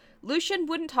Hall. Lucian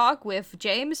wouldn't talk with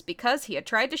James because he had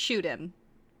tried to shoot him.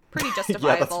 Pretty justifiable.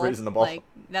 Yeah, that's reasonable. Like,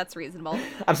 that's reasonable.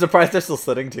 I'm surprised they're still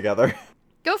sitting together.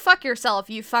 Go fuck yourself,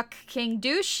 you fuck king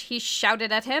douche, he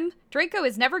shouted at him. Draco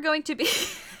is never going to be...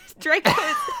 Draco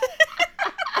is...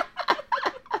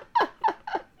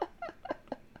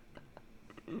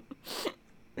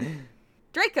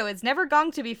 Draco is never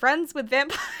going to be friends with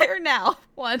Vampire now.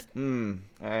 What?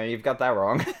 You've got that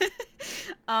wrong.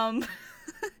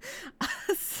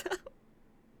 So...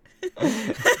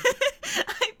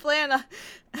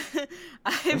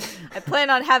 I plan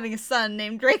on having a son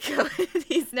named Draco, and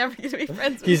he's never going to be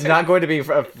friends with He's her. not going to be he's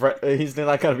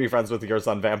not going to be friends with your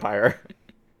son Vampire.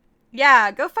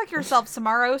 Yeah, go fuck yourself,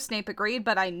 Samaro, Snape agreed,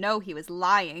 but I know he was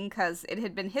lying, because it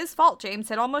had been his fault James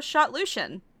had almost shot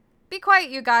Lucian. Be quiet,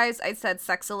 you guys, I said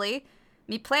sexily.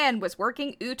 Me plan was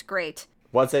working oot great.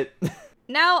 Was it?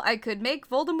 Now I could make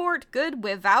Voldemort good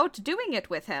without doing it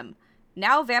with him.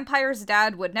 Now Vampire's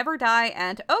dad would never die,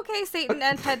 and okay, Satan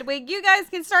and Hedwig, you guys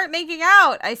can start making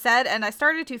out, I said, and I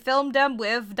started to film them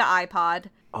with the iPod.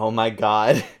 Oh my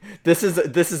god. This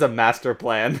is a master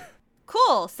plan.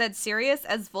 Cool, said Sirius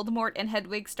as Voldemort and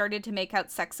Hedwig started to make out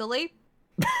sexily.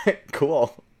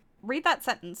 Cool. Read that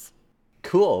sentence.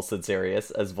 Cool, said Sirius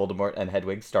as Voldemort and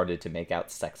Hedwig started to make out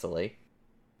sexily.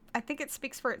 I think it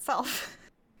speaks for itself.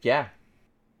 Yeah.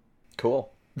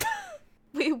 Cool.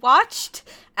 We watched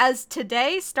as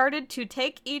Today started to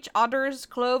take each other's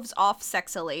clothes off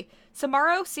sexily.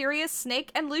 Samaro, Sirius,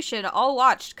 Snake, and Lucian all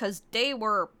watched because they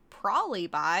were probably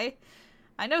bi.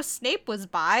 I know Snape was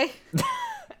bi.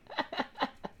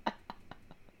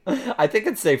 I think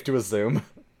it's safe to assume.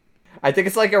 I think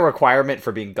it's like a requirement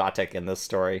for being gothic in this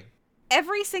story.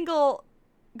 Every single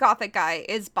gothic guy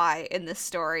is bi in this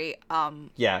story.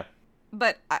 Yeah.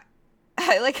 But I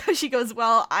like how she goes,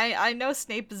 well, I know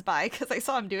Snape is bi because I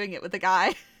saw him doing it with a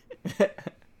guy.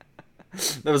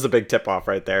 That was a big tip-off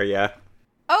right there, yeah.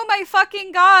 Oh my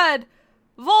fucking god!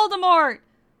 Voldemort!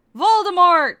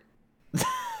 Voldemort!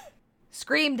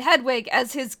 Screamed Hedwig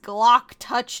as his Glock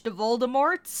touched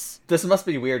Voldemort's. This must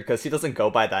be weird because he doesn't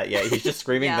go by that yet. He's just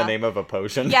screaming Yeah. the name of a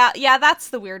potion. Yeah, that's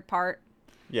the weird part.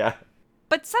 Yeah.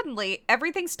 But suddenly,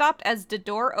 everything stopped as the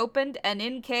door opened and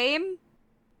in came...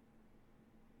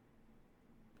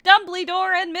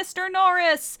 Dumbledore and Mr.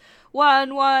 Norris!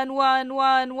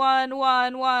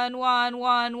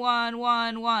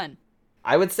 1-1-1-1-1-1-1-1-1-1-1-1.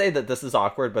 I would say that this is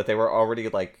awkward, but they were already,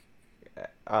 like,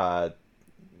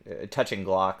 touching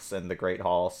Glocks in the Great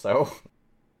Hall, so...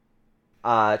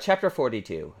 Chapter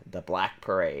 42, The Black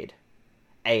Parade.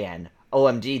 AN.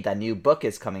 OMG, that new book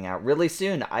is coming out really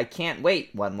soon. I can't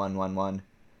wait. 1111.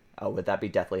 Oh, would that be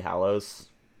Deathly Hallows?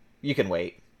 You can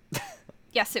wait.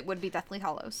 Yes, it would be Deathly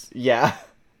Hallows. Yeah.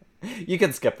 You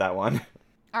can skip that one.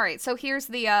 Alright, so here's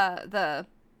the,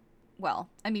 well,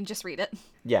 I mean, just read it.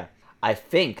 Yeah. I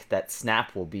think that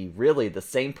Snap will be really the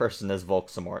same person as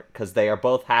Voldemort, because they are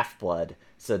both half-blood,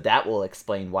 so that will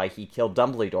explain why he killed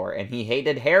Dumbledore, and he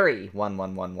hated Harry.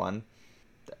 1111.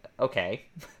 Okay.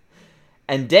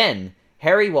 And then,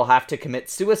 Harry will have to commit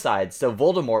suicide, so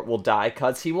Voldemort will die,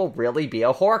 because he will really be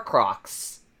a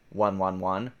Horcrux.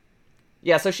 111.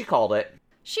 Yeah, so she called it.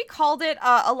 She called it,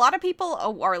 a lot of people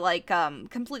are, like,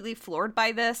 completely floored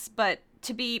by this, but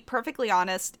to be perfectly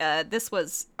honest, this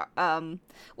was, well,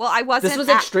 I wasn't... This was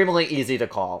extremely easy to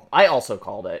call. I also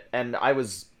called it, and I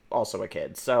was also a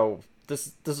kid, so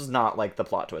this is not, like, the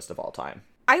plot twist of all time.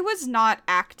 I was not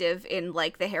active in,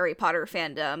 like, the Harry Potter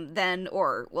fandom then,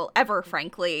 or, well, ever,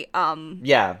 frankly,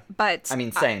 Yeah. but... I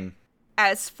mean, same.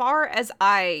 As far as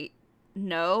I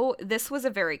know, this was a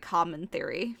very common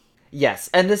theory. Yes,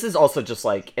 and this is also just,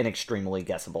 like, an extremely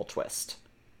guessable twist.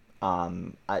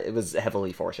 It was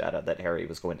heavily foreshadowed that Harry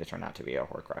was going to turn out to be a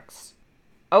Horcrux.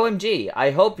 OMG,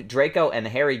 I hope Draco and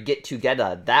Harry get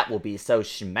together. That will be so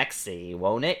schmexy,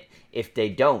 won't it? If they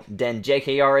don't, then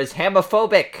JKR is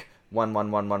homophobic.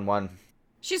 11111.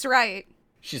 She's right.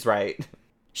 She's right.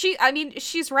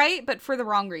 She's right, but for the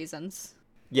wrong reasons.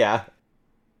 Yeah.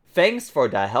 Thanks for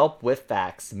the help with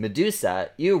facts.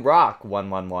 Medusa, you rock,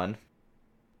 111.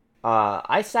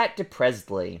 I sat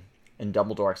depressedly in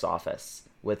Dumbledore's office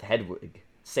with Hedwig,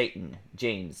 Satan,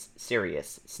 James,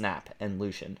 Sirius, Snap, and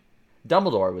Lucian.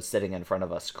 Dumbledore was sitting in front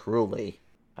of us cruelly.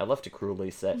 I love to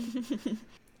cruelly sit.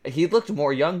 He looked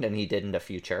more young than he did in the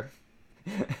future.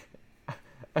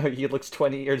 He looks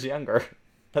 20 years younger.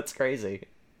 That's crazy.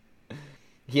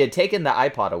 He had taken the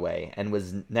iPod away and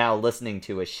was now listening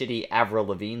to a shitty Avril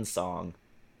Lavigne song.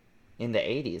 In the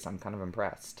 80s, I'm kind of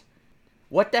impressed.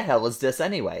 What the hell is this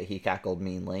anyway? He cackled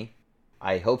meanly.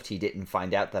 I hoped he didn't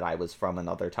find out that I was from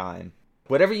another time.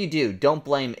 Whatever you do, don't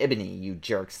blame Ibony, you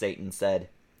jerk, Satan said.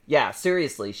 Yeah,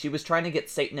 seriously, she was trying to get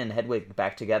Satan and Hedwig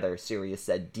back together, Sirius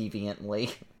said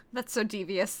deviantly. That's so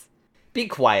devious. Be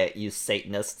quiet, you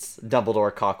Satanists,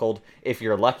 Dumbledore cockled. If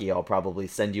you're lucky, I'll probably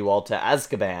send you all to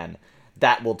Azkaban.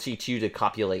 That will teach you to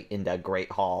copulate in the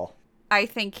Great Hall. I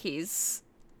think he's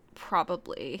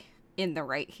probably in the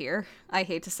right here. I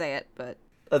hate to say it, but...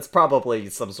 That's probably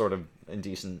some sort of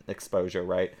indecent exposure,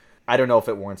 right? I don't know if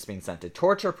it warrants being sent to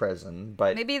torture prison,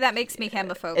 but... Maybe that makes me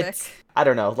homophobic. I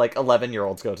don't know, like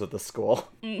 11-year-olds go to the school.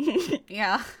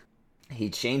 Yeah. He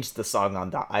changed the song on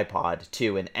the iPod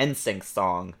to an NSYNC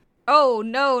song. Oh,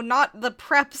 no, not the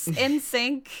Preps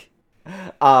NSYNC.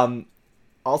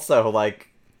 Also,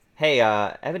 like, hey,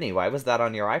 Ebony, why was that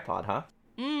on your iPod, huh?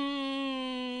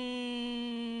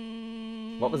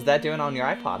 What was that doing on your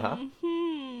iPod, huh?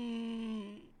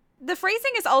 The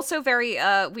phrasing is also very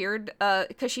weird,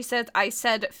 because she said, I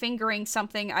said fingering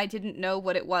something I didn't know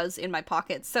what it was in my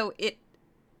pocket. So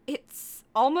it's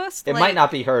almost It like... might not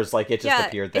be hers, like it just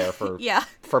appeared there for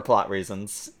for plot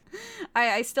reasons.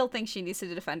 I still think she needs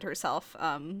to defend herself.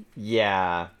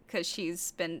 Yeah. Because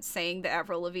she's been saying that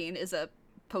Avril Lavigne is a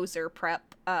poser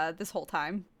prep this whole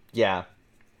time. Yeah.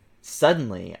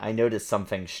 Suddenly, I noticed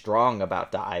something strong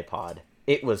about the iPod.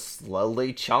 It was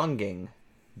slowly chonging.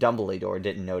 Dumbledore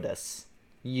didn't notice.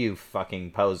 You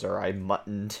fucking poser, I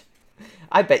muttoned.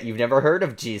 I bet you've never heard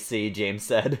of GC, James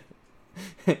said.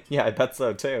 Yeah, I bet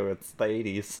so too. It's the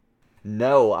 80s.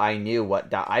 No, I knew what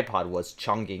the iPod was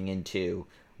chonging into.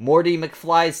 Morty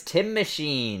McFly's Tim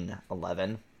Machine,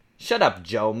 11. Shut up,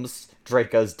 Jones,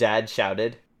 Draco's dad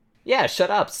shouted. Yeah,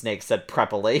 shut up, Snake said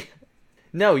preppily.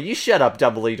 No, you shut up,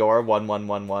 Dumbledore,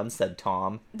 1111, said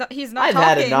Tom. He's not I've talking.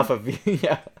 had enough of you.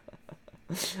 Yeah.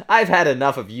 I've had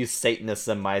enough of you Satanists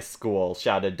in my school,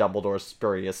 shouted Dumbledore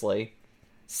spuriously.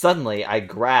 Suddenly, I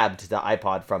grabbed the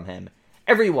iPod from him.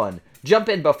 Everyone, jump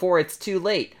in before it's too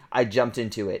late. I jumped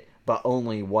into it, but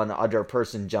only one other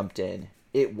person jumped in.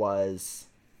 It was...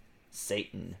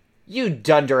 Satan. You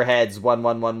dunderheads,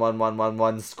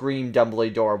 111111, screamed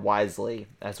Dumbledore wisely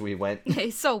as we went.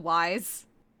 He's so wise.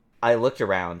 I looked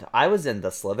around. I was in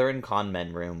the Slytherin con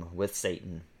men room with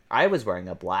Satan. I was wearing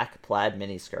a black plaid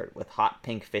miniskirt with hot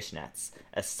pink fishnets,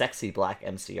 a sexy black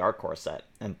MCR corset,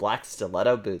 and black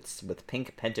stiletto boots with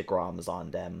pink pentagrams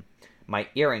on them. My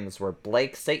earrings were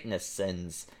Blake Satanist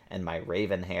sins, and my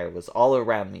raven hair was all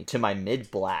around me to my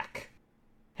mid-black.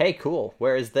 Hey, cool,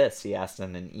 where is this? He asked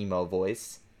in an emo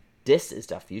voice. This is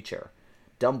the future.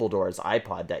 Dumbledore's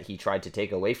iPod that he tried to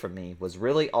take away from me was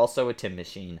really also a Tim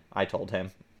Machine, I told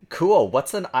him. Cool,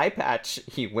 what's an eye patch?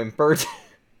 He whimpered.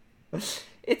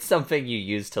 It's something you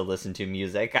use to listen to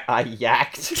music, I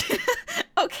yacked.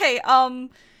 Okay,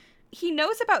 he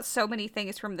knows about so many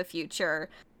things from the future,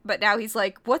 but now he's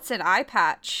like, what's an eye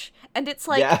patch? And it's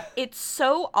like, It's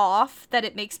so off that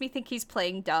it makes me think he's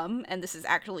playing dumb, and this is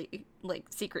actually, like,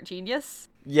 secret genius.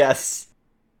 Yes.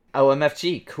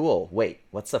 OMFG, cool. Wait,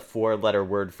 what's a 4-letter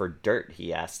word for dirt?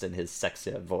 He asked in his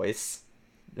sexy voice.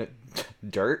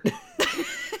 Dirt?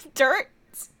 Dirt?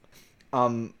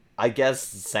 I guess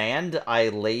sand? I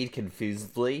laid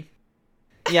confusedly.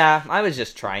 Yeah, I was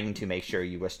just trying to make sure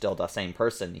you were still the same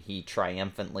person, he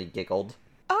triumphantly giggled.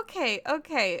 Okay.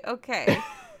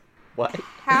 What?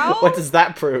 How? What does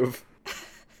that prove?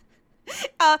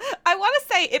 I want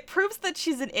to say it proves that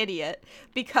she's an idiot,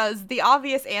 because the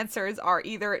obvious answers are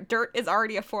either dirt is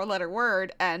already a 4-letter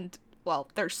word, and, well,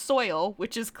 there's soil,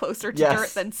 which is closer to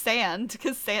dirt than sand,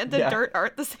 because sand and dirt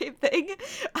aren't the same thing.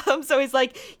 So he's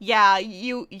like, yeah,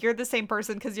 you're the same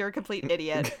person because you're a complete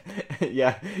idiot.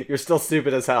 Yeah, you're still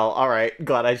stupid as hell. All right,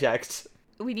 glad I checked.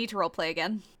 We need to roleplay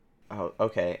again. Oh,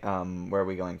 okay. Where are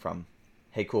we going from?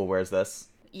 Hey, cool, where's this?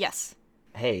 Yes.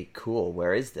 Hey, cool,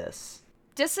 where is this?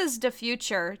 This is the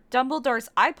future. Dumbledore's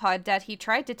iPod that he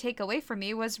tried to take away from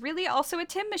me was really also a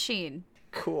Tim Machine.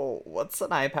 Cool, what's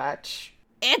an eye patch?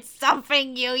 It's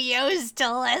something you use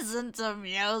to listen to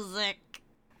music.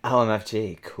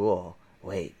 OMFG, cool.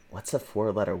 Wait, what's a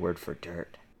 4-letter word for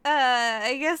dirt?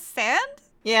 I guess sand?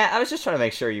 Yeah, I was just trying to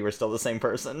make sure you were still the same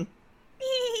person.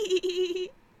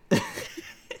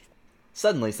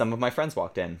 Suddenly, some of my friends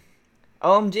walked in.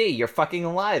 OMG, you're fucking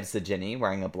alive, said Ginny,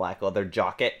 wearing a black leather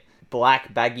jacket,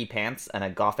 black baggy pants, and a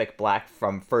gothic black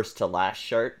from first to last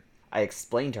shirt. I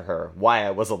explained to her why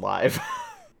I was alive.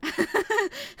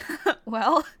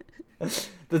 Well...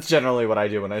 That's generally what I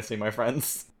do when I see my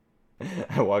friends.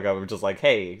 I walk up and just like,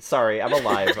 hey, sorry, I'm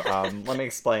alive. Let me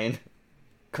explain.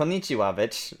 Konnichiwa,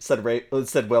 bitch,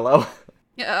 said Willow.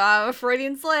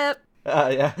 Freudian slip.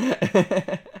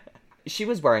 Yeah. She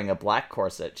was wearing a black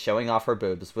corset, showing off her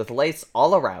boobs with lace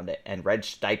all around it and red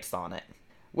stripes on it.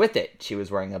 With it, she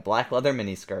was wearing a black leather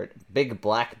miniskirt, big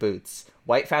black boots,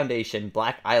 white foundation,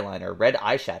 black eyeliner, red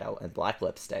eyeshadow, and black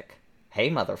lipstick. Hey,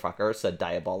 motherfucker, said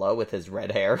Diabolo with his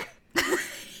red hair.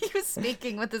 He was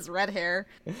speaking with his red hair.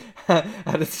 How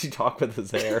does he talk with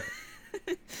his hair?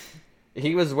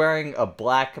 He was wearing a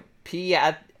black he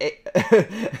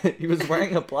was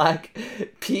wearing a black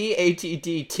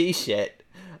PATT t-shirt.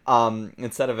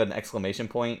 Instead of an exclamation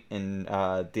point in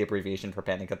the abbreviation for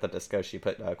Panic at the Disco, she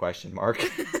put a question mark.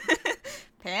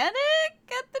 Panic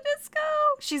at the Disco?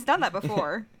 She's done that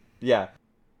before. Yeah.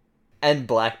 And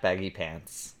black baggy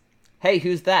pants. Hey,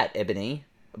 who's that, Ebony?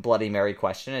 Bloody Mary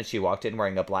questioned as she walked in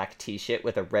wearing a black t-shirt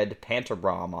with a red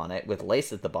pantobrom on it with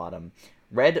lace at the bottom,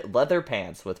 red leather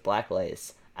pants with black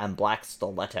lace, and black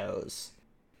stilettos.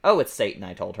 Oh, it's Satan,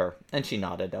 I told her, and she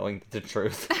nodded, knowing the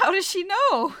truth. How does she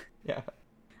know? Yeah.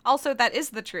 Also, that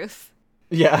is the truth.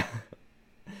 Yeah.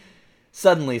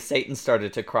 Suddenly, Satan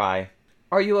started to cry.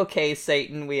 Are you okay,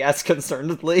 Satan? We asked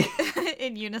concernedly.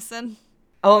 In unison.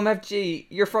 OMFG,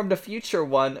 you're from the future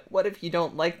one. What if you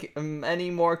don't like him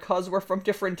anymore cause we're from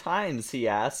different times, he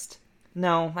asked.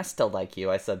 No, I still like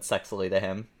you, I said sexily to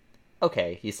him.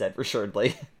 Okay, he said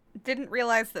reassuredly. Didn't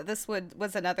realize that this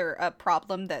was another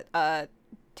problem that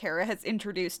Tara has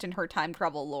introduced in her time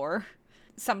travel lore.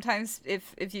 Sometimes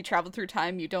if you travel through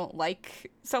time, you don't like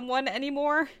someone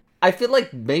anymore. I feel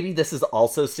like maybe this is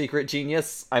also Secret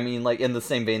Genius. I mean, like, in the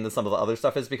same vein that some of the other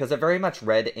stuff is, because I very much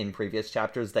read in previous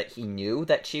chapters that he knew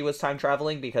that she was time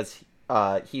traveling because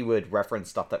he would reference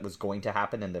stuff that was going to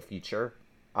happen in the future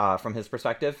from his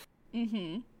perspective.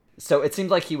 Mm-hmm. So it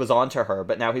seemed like he was onto her,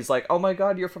 but now he's like, oh my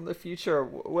god, you're from the future.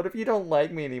 What if you don't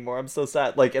like me anymore? I'm so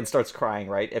sad. Like, and starts crying,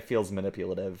 right? It feels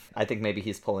manipulative. I think maybe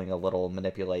he's pulling a little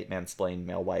manipulate, mansplain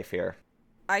male wife here.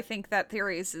 I think that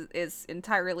theory is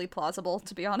entirely plausible,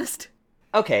 to be honest.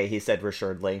 Okay, he said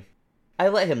reassuredly. I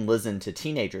let him listen to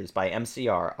Teenagers by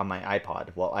MCR on my iPod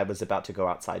while I was about to go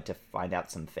outside to find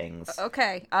out some things.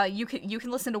 Okay, you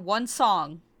can listen to one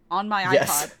song on my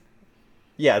iPod.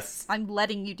 Yes. I'm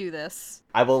letting you do this.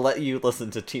 I will let you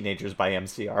listen to Teenagers by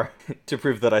MCR to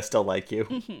prove that I still like you.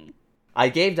 Mm-hmm. I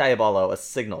gave Diabolo a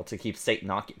signal to keep Satan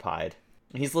occupied.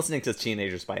 He's listening to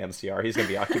Teenagers by MCR. He's going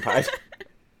to be occupied.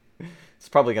 He's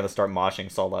probably going to start moshing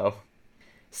solo.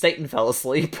 Satan fell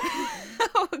asleep.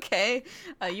 Okay.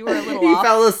 You were a little He off.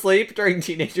 fell asleep during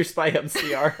Teenagers by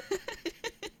MCR.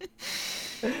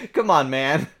 Come on,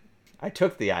 man. I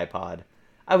took the iPod.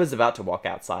 I was about to walk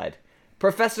outside.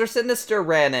 Professor Sinister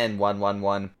ran in,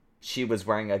 111. She was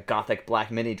wearing a gothic black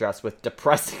mini dress with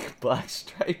depressing black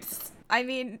stripes. I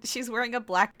mean, she's wearing a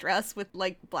black dress with,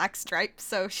 like, black stripes,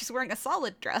 so she's wearing a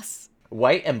solid dress.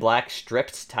 White and black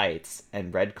stripped tights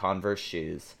and red Converse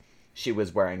shoes. She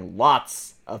was wearing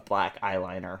lots of black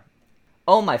eyeliner.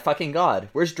 Oh my fucking god,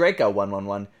 where's Draco,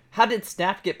 111? How did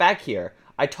Snap get back here?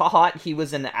 I thought he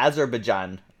was in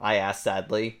Azerbaijan, I asked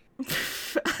sadly.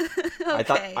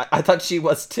 Okay. I thought she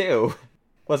was too.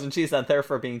 Wasn't she sent there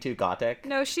for being too gothic?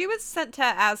 No, she was sent to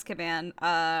Azkaban,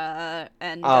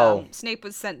 and Snape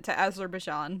was sent to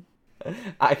Azerbaijan.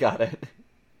 I got it.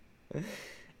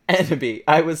 Enemy,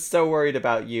 I was so worried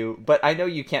about you, but I know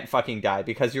you can't fucking die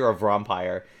because you're a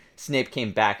vampire. Snape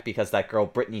came back because that girl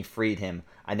Brittany freed him.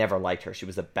 I never liked her. She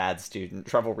was a bad student.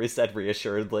 Trevelry said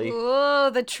reassuredly. Ooh,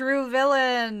 the true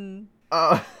villain.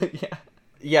 Yeah.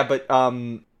 Yeah, but,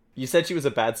 you said she was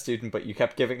a bad student, but you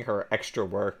kept giving her extra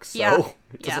work, so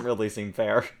it doesn't really seem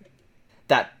fair.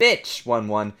 That bitch,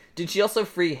 1-1. Did she also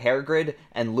free Hairgrid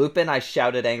and Lupin? I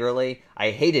shouted angrily.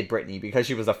 I hated Brittany because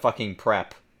she was a fucking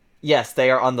prep. Yes,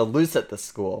 they are on the loose at the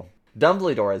school.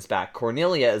 Dumbledore is back.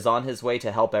 Cornelia is on his way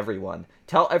to help everyone.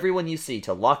 Tell everyone you see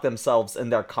to lock themselves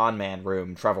in their con-man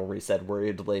room, Trevelry said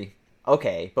worriedly.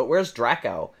 Okay, but where's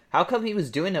Draco? How come he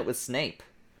was doing it with Snape?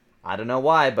 I don't know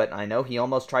why, but I know he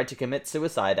almost tried to commit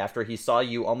suicide after he saw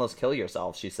you almost kill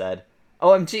yourself, she said.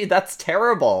 OMG, that's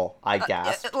terrible, I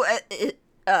gasped.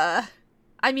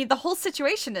 I mean, the whole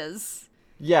situation is.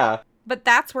 Yeah. But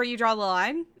that's where you draw the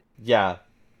line? Yeah.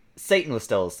 Satan was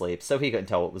still asleep, so he couldn't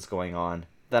tell what was going on.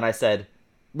 Then I said,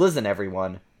 Listen,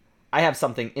 everyone. I have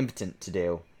something impotent to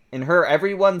do. In her,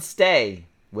 everyone stay.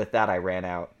 With that, I ran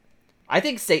out. I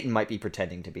think Satan might be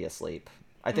pretending to be asleep.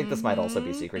 I think this might also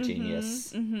be Secret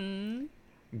Genius.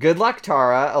 Good luck,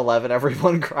 Tara. 11,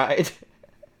 everyone cried.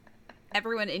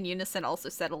 Everyone in unison also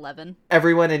said 11.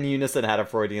 Everyone in unison had a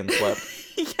Freudian slip.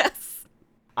 Yes.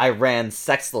 I ran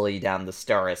sexily down the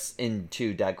stairs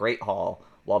into the great hall,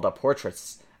 while the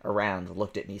portraits around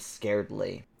looked at me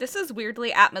scaredly. This is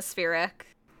weirdly atmospheric.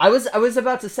 I was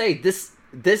about to say, this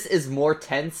is more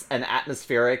tense and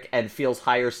atmospheric and feels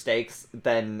higher stakes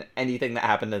than anything that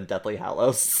happened in Deathly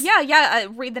Hallows. Yeah,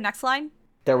 read the next line.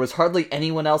 There was hardly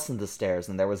anyone else in the stairs,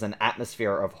 and there was an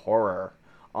atmosphere of horror.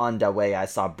 On the way, I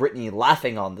saw Brittany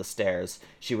laughing on the stairs.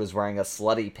 She was wearing a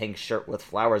slutty pink shirt with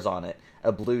flowers on it,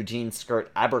 a blue jean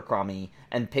skirt Abercrombie,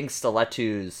 and pink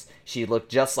stilettos. She looked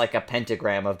just like a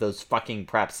pentagram of those fucking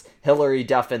preps, Hilary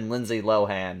Duff and Lindsay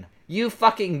Lohan. You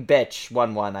fucking bitch,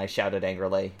 1-1, I shouted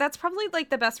angrily. That's probably, like,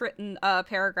 the best written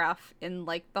paragraph in,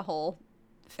 like, the whole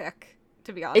fic,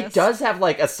 to be honest. It does have,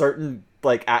 like, a certain,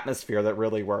 like, atmosphere that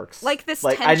really works. Like, this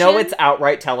tension. I know it's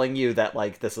outright telling you that,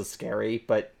 like, this is scary,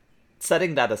 but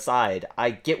setting that aside, I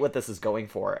get what this is going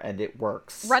for, and it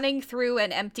works. Running through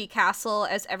an empty castle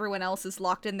as everyone else is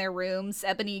locked in their rooms,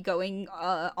 Ebony going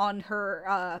on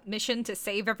her mission to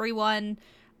save everyone,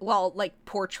 while, like,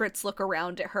 portraits look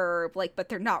around at her, like, but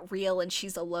they're not real and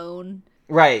she's alone.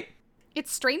 Right.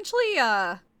 It's strangely,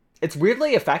 It's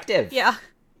weirdly effective. Yeah.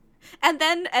 And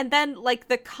then, like,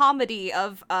 the comedy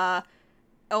of,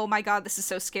 oh my god, this is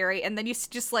so scary, and then you see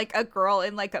just, like, a girl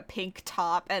in, like, a pink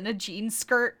top and a jean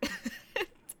skirt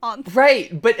on.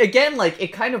 Right, but again, like,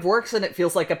 it kind of works and it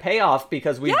feels like a payoff,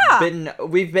 because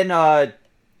we've been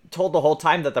told the whole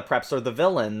time that the preps are the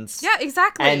villains. Yeah,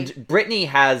 exactly. And Brittany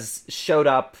has showed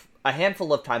up a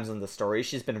handful of times in the story.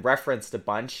 She's been referenced a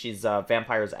bunch. She's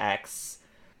Vampire's ex.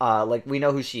 Like, we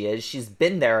know who she is. She's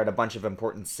been there at a bunch of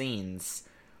important scenes.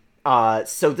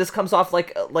 So this comes off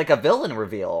like a villain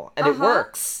reveal, and it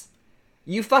works.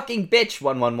 You fucking bitch,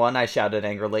 111, I shouted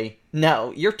angrily.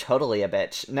 No, you're totally a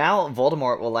bitch. Now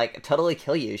Voldemort will, like, totally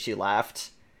kill you, she laughed.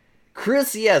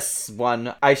 Crucius,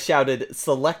 1, I shouted,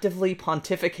 selectively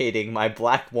pontificating my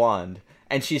black wand,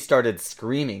 and she started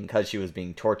screaming because she was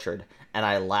being tortured, and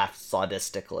I laughed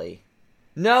sadistically.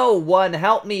 No, 1,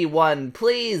 help me, 1,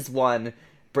 please, 1,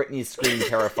 Brittany screamed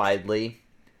terrifiedly.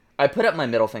 I put up my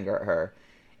middle finger at her.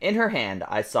 In her hand,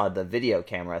 I saw the video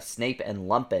camera Snape and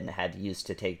Lumpin had used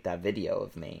to take that video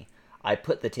of me. I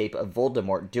put the tape of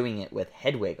Voldemort doing it with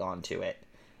Hedwig onto it.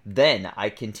 Then I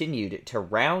continued to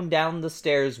round down the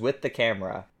stairs with the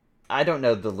camera. I don't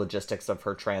know the logistics of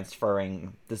her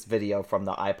transferring this video from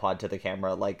the iPod to the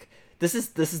camera. Like, this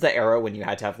is the era when you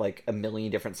had to have, like, a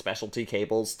million different specialty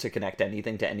cables to connect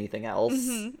anything to anything else.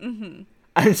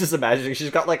 I'm just imagining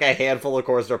she's got, like, a handful of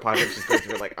cords in her pocket. She's going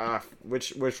through, like,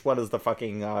 which one is the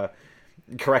fucking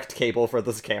correct cable for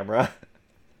this camera?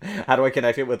 How do I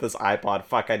connect it with this iPod?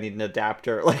 Fuck, I need an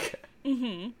adapter. Like,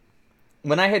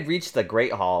 When I had reached the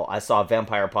Great Hall, I saw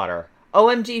Vampire Potter.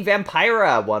 OMG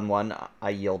Vampira, 1-1, I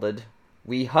yielded.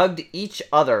 We hugged each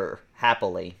other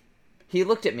happily. He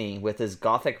looked at me with his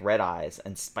gothic red eyes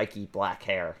and spiky black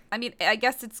hair. I mean, I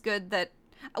guess it's good that...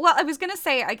 Well, I was gonna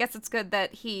say, I guess it's good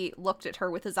that he looked at her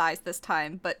with his eyes this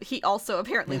time, but he also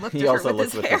apparently looked at her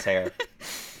with his hair.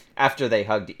 After they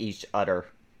hugged each other.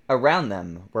 Around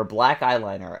them were black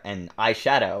eyeliner and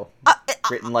eyeshadow,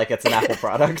 written like it's an Apple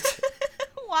product.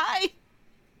 Why?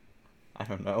 I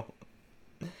don't know.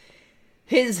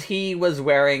 He was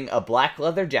wearing a black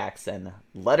leather Jackson,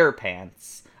 leather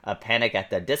pants, a Panic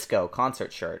at the Disco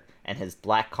concert shirt, and his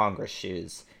black Congress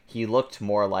shoes. He looked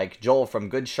more like Joel from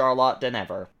Good Charlotte than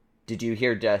ever. Did you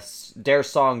hear their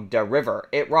song, Da River?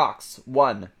 It rocks.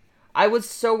 1. I was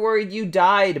so worried you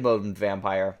died, moaned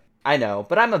Vampire. I know,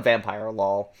 but I'm a vampire,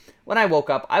 lol. When I woke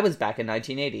up, I was back in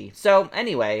 1980. So,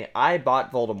 anyway, I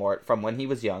bought Voldemort from when he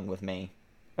was young with me.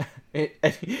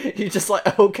 He's just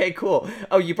like, okay, cool.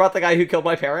 Oh, you brought the guy who killed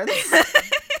my parents?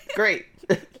 Great.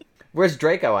 Where's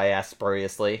Draco? I asked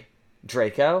spuriously.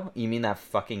 Draco? You mean that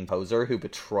fucking poser who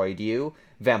betrayed you?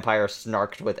 Vampire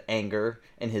snarked with anger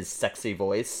in his sexy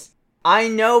voice. I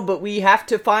know, but we have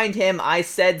to find him, I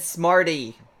said,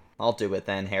 smarty. I'll do it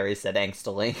then, Harry said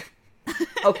angstily.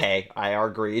 Okay, I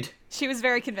agreed. She was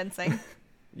very convincing.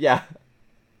 Yeah.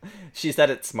 She said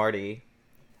it smarty.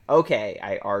 Okay,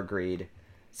 I agreed.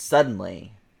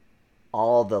 Suddenly,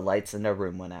 all the lights in the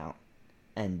room went out.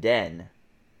 And then,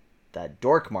 the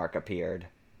dork mark appeared.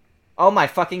 Oh my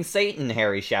fucking Satan,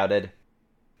 Harry shouted.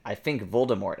 I think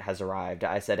Voldemort has arrived,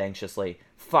 I said anxiously.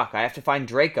 Fuck, I have to find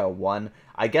Draco, 1.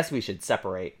 I guess we should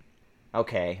separate.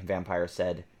 Okay, Vampire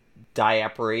said.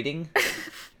 diapparating.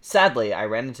 Sadly, I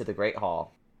ran into the Great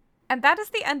Hall. And that is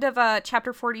the end of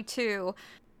chapter 42.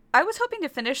 I was hoping to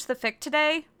finish the fic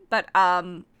today, but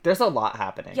there's a lot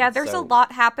happening. Yeah, there's a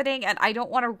lot happening, and I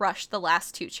don't want to rush the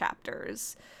last 2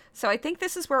 chapters. So I think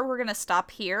this is where we're going to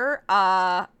stop here.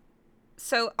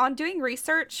 So on doing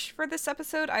research for this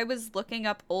episode, I was looking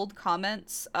up old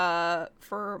comments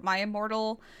for My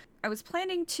Immortal. I was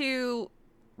planning to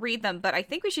read them, but I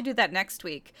think we should do that next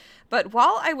week. But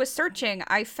while I was searching,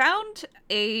 I found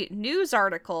a news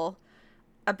article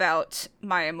about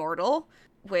My Immortal,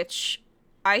 which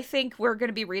I think we're going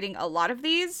to be reading a lot of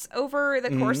these over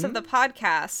the course of the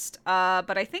podcast,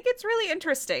 but I think it's really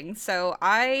interesting, so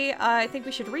I think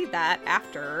we should read that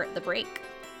after the break.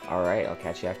 All right, I'll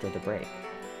catch you after the break.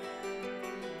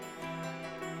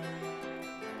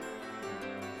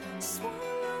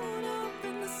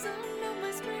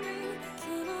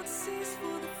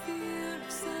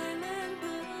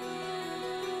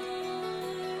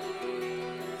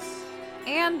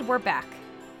 And we're back.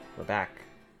 We're back.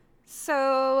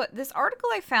 So this article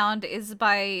I found is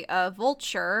by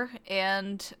Vulture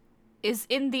and is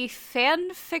in the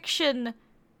fan fiction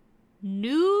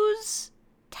news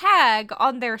tag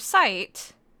on their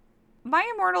site. My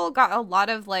Immortal got a lot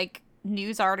of like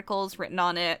news articles written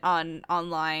on it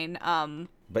online.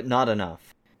 But not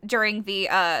enough. During the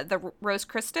Rose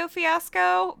Christo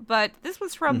fiasco, but this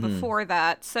was from before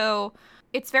that, so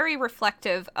it's very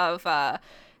reflective of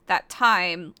that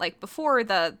time, like before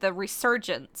the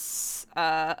resurgence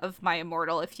of My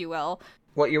Immortal, if you will.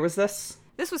 What year was this?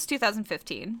 This was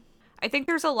 2015. I think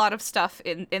there's a lot of stuff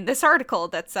in this article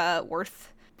that's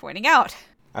worth pointing out.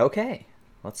 Okay,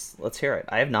 let's hear it.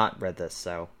 I have not read this,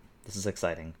 so this is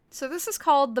exciting. So this is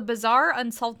called The Bizarre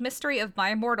Unsolved Mystery of My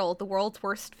Immortal, the World's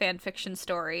Worst Fanfiction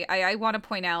Story. I want to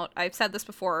point out, I've said this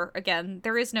before, again,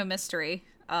 there is no mystery,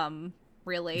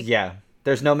 really. Yeah.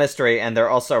 There's no mystery, and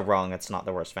they're also wrong. It's not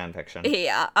the worst fanfiction.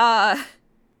 Yeah,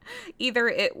 either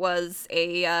it was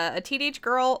a teenage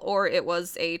girl or it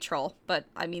was a troll, but,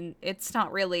 I mean, it's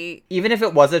not really... Even if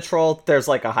it was a troll, there's,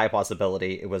 like, a high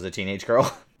possibility it was a teenage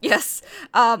girl. Yes.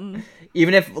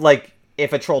 Even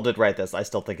if a troll did write this, I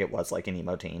still think it was, like, an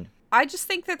emo teen. I just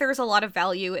think that there's a lot of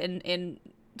value in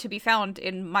to be found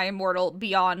in My Immortal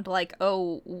beyond, like,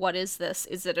 oh, what is this?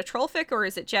 Is it a troll fic or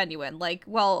is it genuine? Like,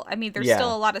 well, I mean, there's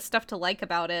still a lot of stuff to like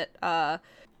about it,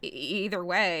 either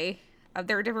way.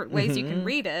 There are different ways you can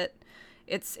read it.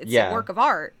 It's a work of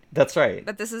art. That's right.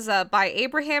 But this is by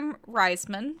Abraham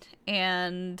Reisman,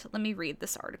 and let me read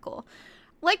this article.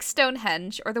 Like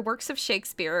Stonehenge or the works of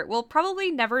Shakespeare, we'll probably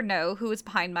never know who is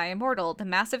behind My Immortal, the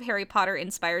massive Harry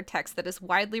Potter-inspired text that is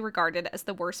widely regarded as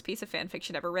the worst piece of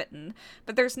fanfiction ever written.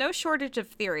 But there's no shortage of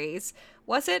theories.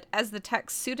 Was it, as the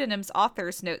text's pseudonym's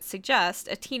author's notes suggest,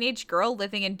 a teenage girl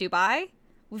living in Dubai?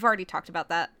 We've already talked about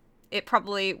that. It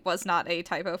probably was not a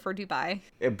typo for Dubai.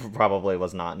 It probably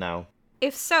was not, no.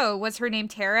 If so, was her name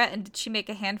Tara, and did she make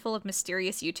a handful of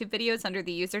mysterious YouTube videos under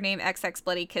the username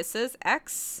XXBloodyKisses?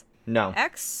 X? No.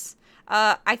 X?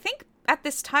 I think at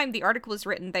this time the article was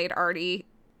written, they'd already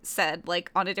said,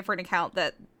 like, on a different account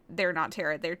that they're not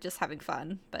Tara, they're just having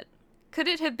fun. But could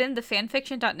it have been the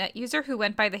fanfiction.net user who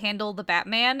went by the handle The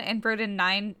Batman and wrote a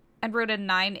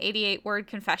 988-word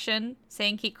confession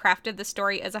saying he crafted the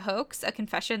story as a hoax, a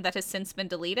confession that has since been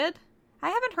deleted? I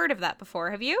haven't heard of that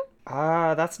before, have you?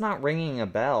 That's not ringing a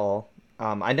bell.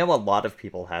 I know a lot of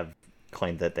people have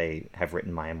claimed that they have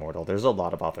written My Immortal. There's a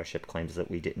lot of authorship claims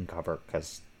that we didn't cover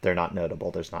because they're not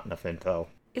notable. There's not enough info.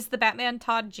 Is the Batman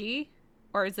Todd G?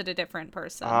 Or is it a different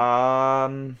person?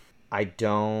 I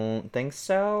don't think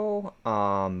so.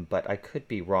 But I could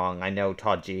be wrong. I know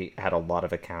Todd G had a lot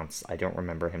of accounts. I don't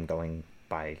remember him going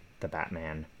by the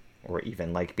Batman or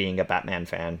even like being a Batman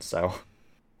fan, so...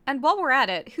 And while we're at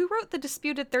it, who wrote the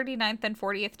disputed 39th and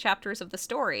 40th chapters of the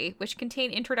story, which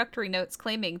contain introductory notes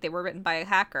claiming they were written by a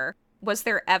hacker? Was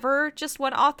there ever just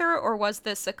one author, or was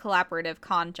this a collaborative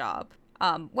con job?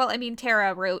 Well, I mean,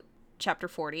 Tara wrote chapter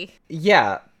 40.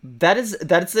 Yeah,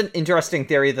 that's an interesting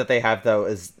theory that they have, though,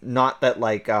 is not that,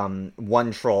 like,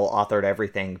 one troll authored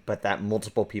everything, but that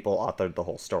multiple people authored the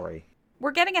whole story.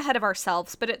 We're getting ahead of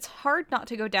ourselves, but it's hard not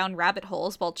to go down rabbit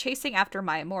holes while chasing after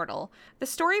My Immortal. The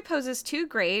story poses two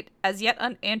great, as yet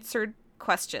unanswered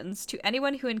questions to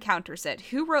anyone who encounters it.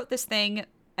 Who wrote this thing,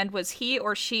 and was he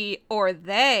or she or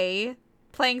they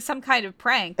playing some kind of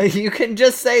prank? You can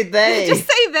just say they. Just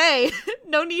say they.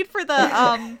 No need for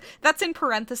the, that's in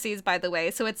parentheses, by the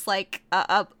way, so it's like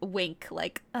a wink,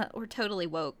 like, we're totally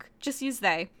woke. Just use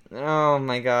they. Oh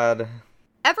my god.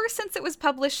 Ever since it was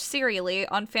published serially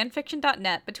on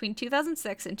fanfiction.net between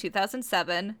 2006 and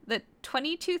 2007, the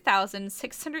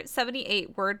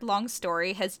 22,678 word-long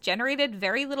story has generated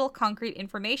very little concrete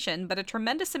information, but a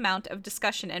tremendous amount of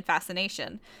discussion and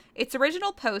fascination. Its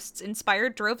original posts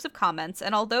inspired droves of comments,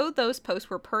 and although those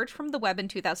posts were purged from the web in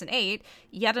 2008,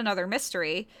 yet another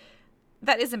mystery.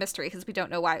 That is a mystery, because we don't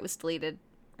know why it was deleted,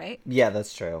 right? Yeah,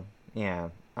 that's true. Yeah.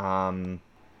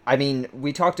 I mean,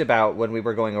 we talked about, when we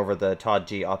were going over the Todd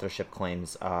G. authorship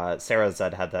claims, Sarah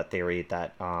Zed had that theory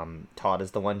that Todd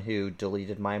is the one who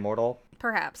deleted My Immortal.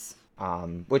 Perhaps.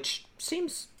 Which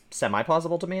seems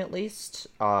semi-plausible to me, at least.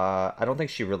 I don't think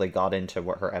she really got into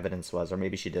what her evidence was, or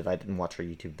maybe she did. I didn't watch her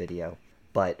YouTube video.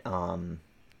 But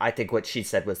I think what she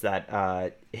said was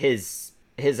that his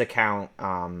account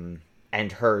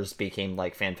and hers became,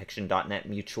 like, fanfiction.net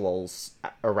mutuals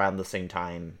around the same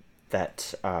time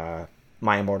that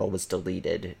My Immortal was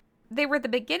deleted. They were the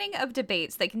beginning of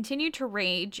debates that continued to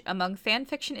rage among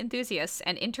fanfiction enthusiasts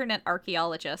and internet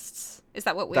archaeologists. Is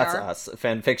that what we are? That's us,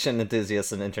 fanfiction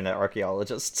enthusiasts and internet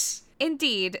archaeologists.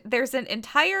 Indeed, there's an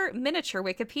entire miniature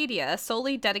Wikipedia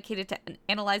solely dedicated to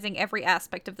analyzing every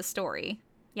aspect of the story.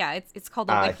 Yeah, it's called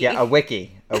a wiki. Yeah, a wiki,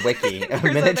 a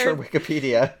miniature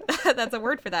Wikipedia. That's a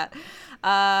word for that.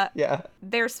 Yeah.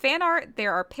 There's fan art,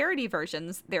 there are parody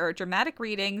versions, there are dramatic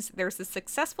readings, there's a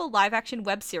successful live-action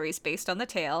web series based on the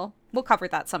tale. We'll cover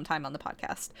that sometime on the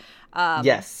podcast.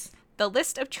 Yes. The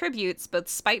list of tributes, both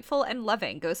spiteful and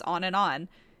loving, goes on and on.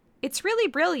 It's really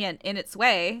brilliant in its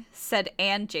way, said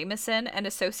Anne Jameson, an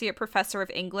associate professor of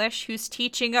English who's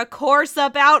teaching a course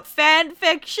about fan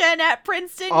fiction at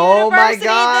Princeton University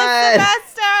this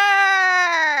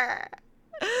semester!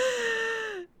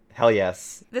 Hell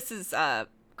yes. This is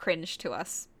cringe to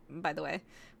us, by the way.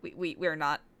 We're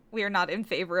not in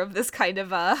favor of this kind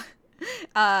of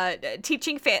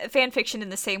teaching fan fiction in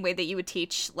the same way that you would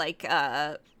teach like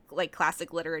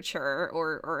classic literature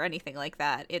or anything like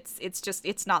that.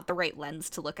 It's not the right lens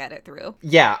to look at it through.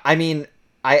 Yeah, I mean,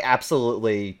 I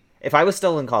absolutely, if I was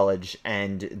still in college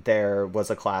and there was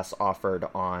a class offered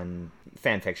on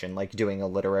fan fiction, like doing a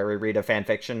literary read of fan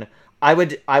fiction, I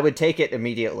would take it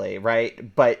immediately,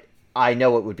 right? But I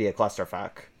know it would be a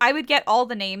clusterfuck. I would get all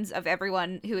the names of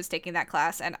everyone who was taking that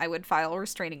class and I would file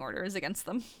restraining orders against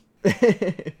them.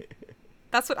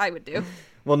 That's what I would do.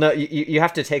 Well, no, you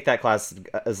have to take that class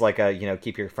as like a,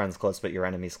 keep your friends close but your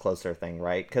enemies closer thing,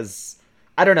 right? Because,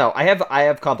 I don't know, I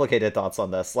have complicated thoughts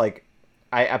on this. Like,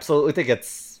 I absolutely think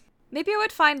it's... Maybe I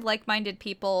would find like-minded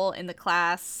people in the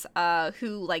class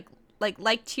who like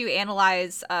to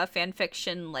analyze fan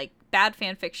fiction, like bad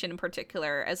fan fiction in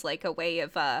particular, as like a way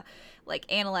of like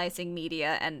analyzing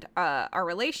media and our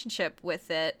relationship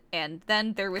with it, and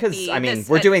then there would be... Because, I mean,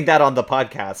 we're doing that on the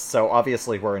podcast, so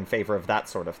obviously we're in favor of that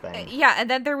sort of thing. Yeah, and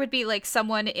then there would be, like,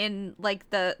 someone in, like,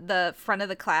 the front of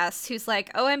the class who's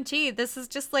like, OMG, this is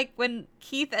just like when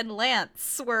Keith and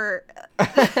Lance were...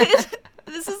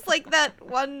 This is like that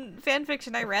one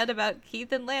fanfiction I read about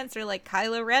Keith and Lance, or, like,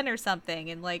 Kylo Ren or something,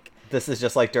 and, like... This is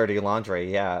just like Dirty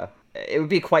Laundry, yeah. It would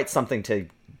be quite something to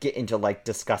get into, like,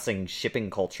 discussing shipping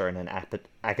culture in an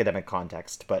academic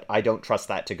context, but I don't trust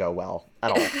that to go well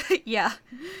at all. Yeah.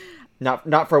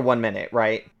 Not for 1 minute,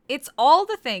 right? It's all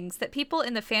the things that people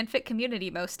in the fanfic community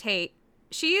most hate.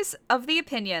 She's of the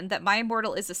opinion that My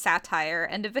Immortal is a satire,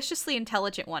 and a viciously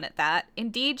intelligent one at that.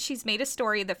 Indeed, she's made a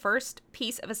story the first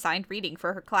piece of assigned reading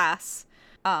for her class.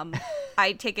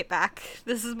 I take it back.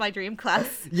 This is my dream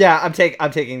class. Yeah,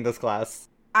 I'm taking this class.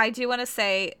 I do want to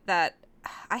say that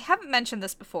I haven't mentioned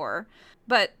this before,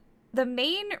 but the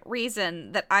main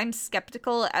reason that I'm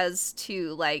skeptical as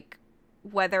to, like,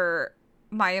 whether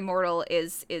My Immortal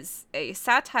is a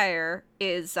satire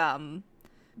is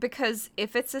because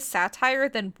if it's a satire,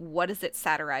 then what is it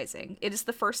satirizing? It is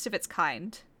the first of its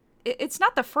kind. It's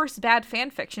not the first bad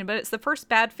fanfiction, but it's the first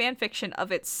bad fanfiction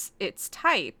of its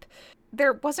type.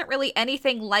 There wasn't really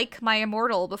anything like My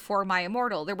Immortal before My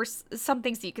Immortal. There were some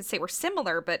things that you could say were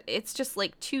similar, but it's just,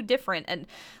 like, too different. And,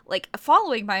 like,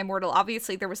 following My Immortal,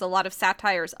 obviously there was a lot of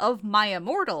satires of My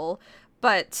Immortal,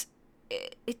 but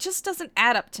it just doesn't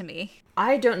add up to me.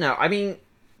 I don't know. I mean,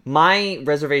 my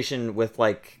reservation with,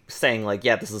 like, saying, like,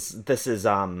 yeah, this is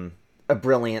a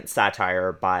brilliant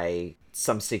satire by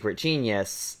some secret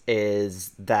genius is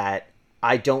that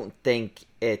I don't think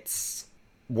it's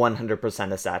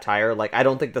 100% a satire. Like, I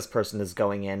don't think this person is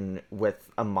going in with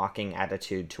a mocking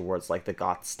attitude towards, like, the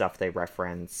goth stuff they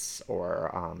reference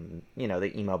or,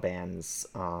 the emo bands.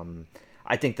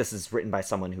 I think this is written by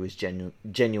someone who is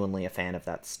genuinely a fan of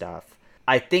that stuff.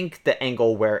 I think the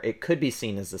angle where it could be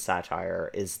seen as a satire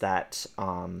is that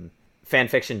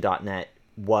fanfiction.net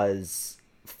was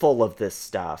full of this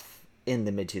stuff in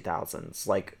the mid-2000s.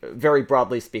 Like, very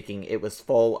broadly speaking, it was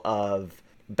full of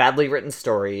badly written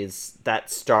stories that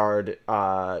starred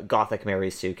Gothic Mary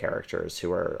Sue characters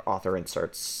who are author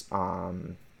inserts,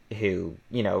 who,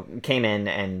 you know, came in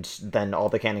and then all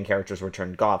the canon characters were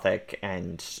turned Gothic,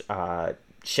 and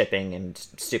shipping and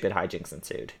stupid hijinks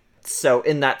ensued. So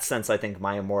in that sense, I think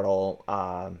My Immortal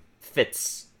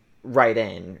fits right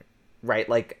in, right?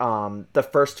 Like, the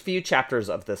first few chapters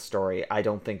of this story I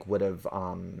don't think would have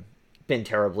been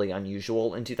terribly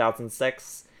unusual in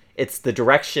 2006. It's the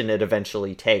direction it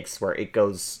eventually takes, where it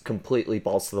goes completely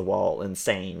balls to the wall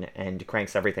insane and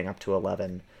cranks everything up to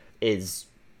 11, is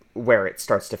where it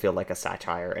starts to feel like a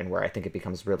satire, and where I think it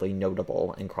becomes really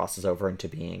notable and crosses over into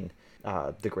being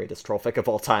the greatest trollfic of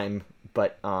all time.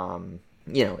 But,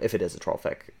 you know, if it is a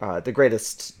trollfic, the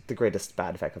greatest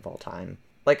bad fic of all time.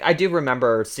 Like, I do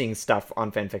remember seeing stuff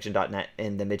on fanfiction.net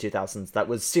in the mid-2000s that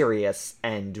was serious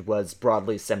and was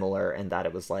broadly similar in that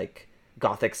it was like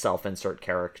Gothic self-insert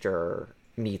character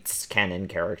meets canon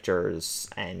characters,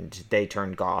 and they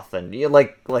turn goth, and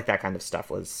like that kind of stuff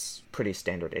was pretty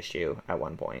standard issue at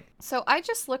one point. So I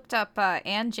just looked up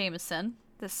Anne Jameson,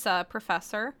 this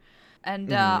professor,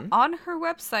 and on her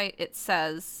website it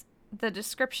says the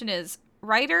description is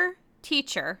writer,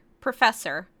 teacher,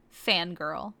 professor,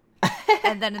 fangirl.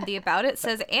 And then in the about it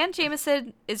says Anne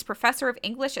Jameson is professor of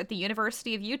English at the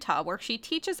University of Utah, where she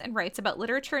teaches and writes about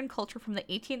literature and culture from the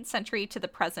 18th century to the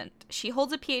present. She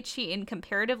holds a PhD in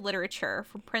comparative literature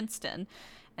from Princeton.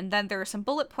 And then there are some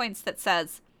bullet points that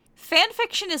says,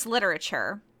 fanfiction is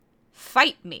literature.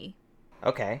 Fight me.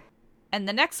 Okay. And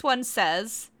the next one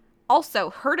says,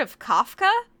 also, heard of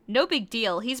Kafka? No big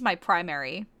deal. He's my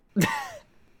primary.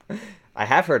 I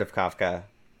have heard of Kafka.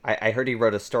 I heard he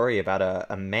wrote a story about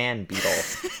a man beetle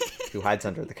who hides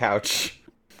under the couch.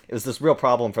 It was this real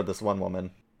problem for this one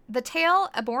woman. The tale,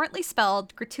 abhorrently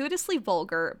spelled, gratuitously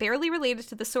vulgar, barely related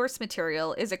to the source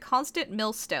material, is a constant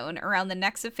millstone around the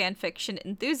necks of fanfiction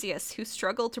enthusiasts who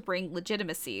struggle to bring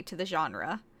legitimacy to the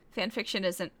genre. Fanfiction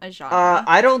isn't a genre.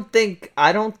 I don't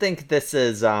think this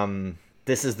is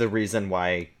the reason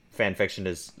why fanfiction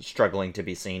is struggling to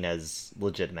be seen as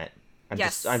legitimate. I'm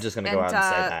just going to go out and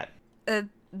say that.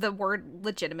 The word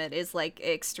legitimate is, like,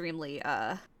 extremely,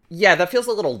 Yeah, that feels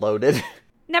a little loaded.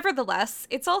 Nevertheless,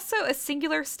 it's also a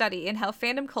singular study in how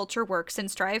fandom culture works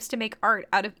and strives to make art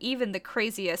out of even the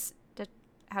craziest...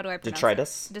 how do I pronounce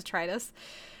Detritus? It? Detritus.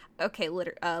 Okay,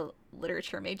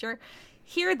 literature major.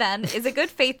 Here, then, is a good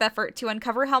faith effort to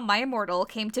uncover how My Immortal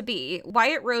came to be, why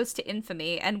it rose to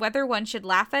infamy, and whether one should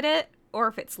laugh at it, or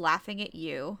if it's laughing at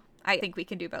you. I think we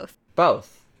can do both.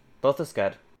 Both is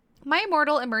good. My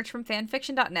Immortal emerged from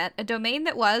fanfiction.net, a domain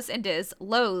that was and is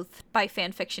loathed by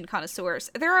fanfiction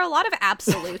connoisseurs. There are a lot of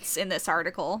absolutes in this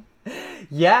article.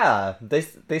 Yeah, they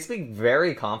speak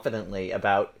very confidently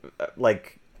about,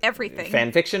 like, everything.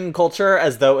 Fanfiction culture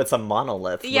as though it's a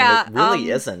monolith, yeah, when it really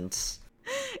isn't.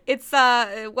 It's,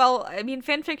 well, I mean,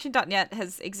 fanfiction.net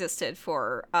has existed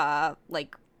for,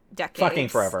 like, decades. Fucking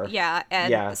forever. Yeah,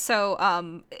 and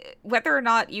so, whether or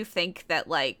not you think that,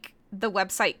 like, the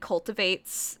website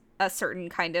cultivates a certain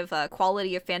kind of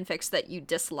quality of fanfics that you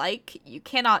dislike, you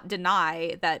cannot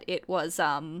deny that it was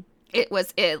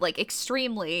like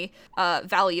extremely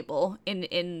valuable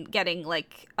in getting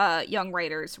like young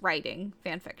writers writing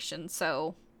fanfiction.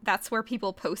 So that's where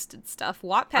people posted stuff.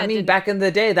 Wattpad. I mean, back in the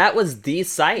day, that was the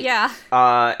site. Yeah.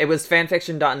 It was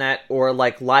fanfiction.net or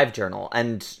like LiveJournal,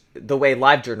 and the way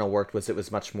LiveJournal worked was it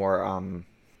was much more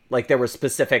like there were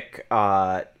specific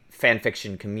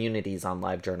fanfiction communities on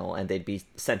LiveJournal, and they'd be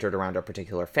centered around a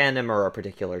particular fandom or a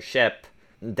particular ship.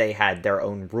 They had their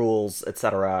own rules,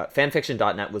 etc.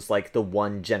 Fanfiction.net was like the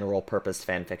one general purpose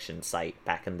fanfiction site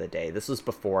back in the day. This was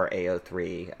before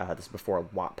AO3. This was before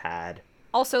Wattpad.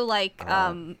 Also, like,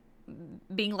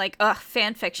 being like,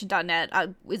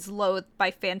 fanfiction.net is loathed by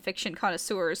fanfiction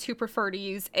connoisseurs who prefer to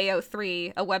use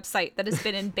AO3, a website that has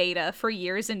been in beta for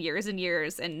years and years and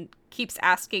years and keeps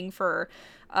asking for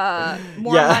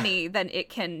more money than it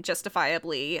can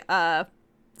justifiably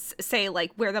say,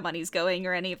 like, where the money's going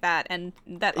or any of that. And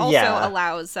that also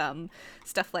allows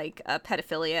stuff like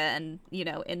pedophilia and, you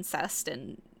know, incest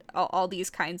and all these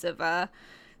kinds of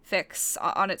fics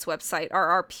on its website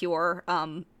are pure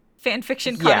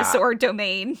fanfiction connoisseur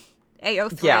domain.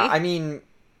 AO3. Yeah, I mean,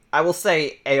 I will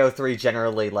say AO3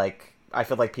 generally, like, I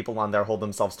feel like people on there hold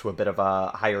themselves to a bit of a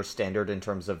higher standard in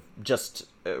terms of just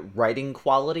writing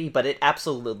quality, but it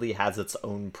absolutely has its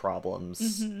own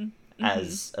problems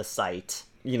as a site.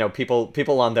 You know,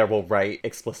 people on there will write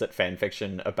explicit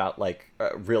fanfiction about, like,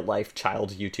 real-life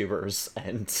child YouTubers,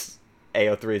 and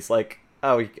AO3 is like,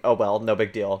 Oh well, no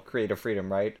big deal. Creative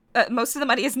freedom, right? Most of the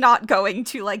money is not going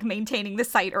to, like, maintaining the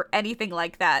site or anything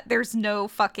like that. There's no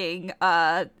fucking,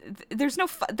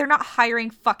 they're not hiring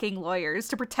fucking lawyers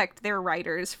to protect their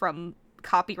writers from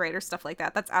copyright or stuff like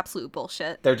that. That's absolute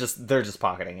bullshit. They're just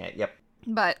pocketing it. Yep.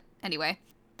 But anyway,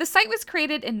 the site was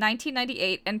created in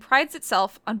 1998 and prides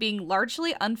itself on being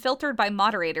largely unfiltered by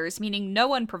moderators, meaning no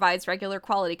one provides regular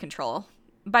quality control.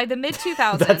 By the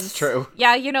mid-2000s... That's true.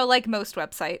 Yeah, you know, like most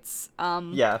websites.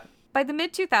 Yeah. By the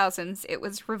mid-2000s, it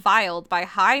was reviled by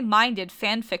high-minded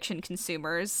fanfiction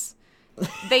consumers.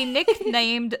 They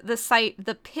nicknamed the site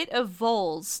the Pit of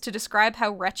Voles to describe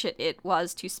how wretched it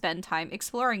was to spend time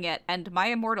exploring it, and My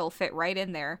Immortal fit right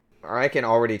in there. I can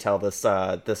already tell this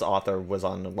author was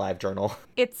on LiveJournal.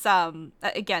 It's,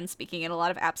 again, speaking in a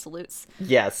lot of absolutes.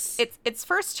 Yes. Its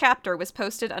first chapter was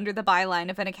posted under the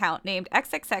byline of an account named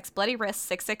XXX Bloody Wrist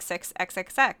 666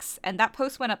 XXX, and that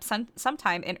post went up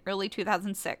sometime in early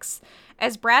 2006.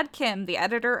 As Brad Kim, the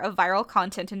editor of viral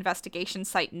content investigation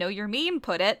site Know Your Meme,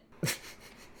 put it,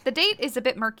 the date is a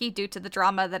bit murky due to the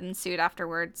drama that ensued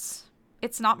afterwards.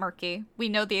 It's not murky. We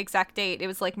know the exact date. It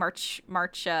was like March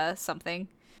something.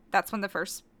 That's when the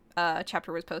first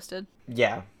chapter was posted.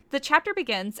 Yeah. The chapter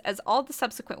begins, as all the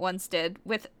subsequent ones did,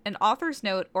 with an author's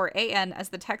note, or AN as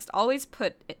the text always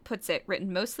puts it,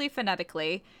 written mostly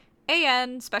phonetically.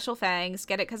 AN, special thanks,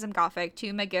 get it cause I'm gothic,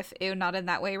 to my gif, ew, not in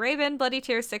that way, Raven, bloody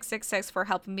tears 666 for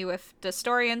helping me with the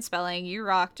story and spelling, you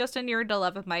rock, Justin, you're the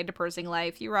love of my depressing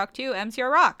life, you rock too,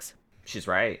 MCR rocks. She's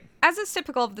right. As is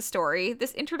typical of the story,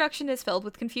 this introduction is filled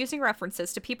with confusing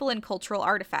references to people and cultural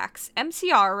artifacts.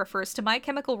 MCR refers to My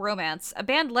Chemical Romance, a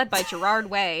band led by Gerard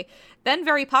Way, then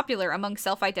very popular among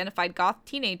self-identified goth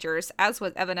teenagers, as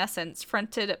was Evanescence,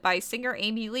 fronted by singer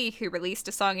Amy Lee, who released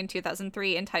a song in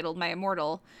 2003 entitled My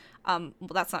Immortal. Well,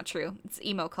 that's not true. It's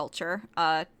emo culture.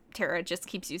 Tara just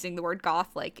keeps using the word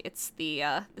goth like it's the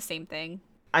same thing.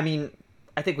 I mean,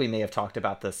 I think we may have talked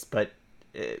about this, but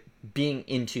being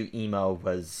into emo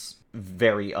was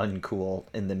very uncool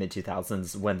in the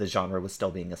mid-2000s when the genre was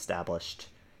still being established.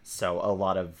 So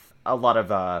a lot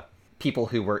of people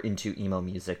who were into emo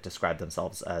music described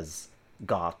themselves as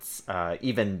goths.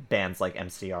 Even bands like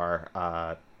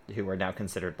MCR, who are now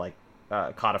considered like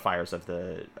codifiers of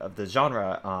the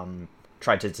genre,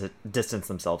 tried to distance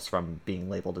themselves from being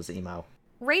labeled as emo.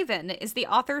 Raven is the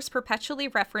author's perpetually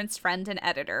referenced friend and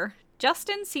editor.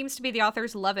 Justin seems to be the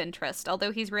author's love interest,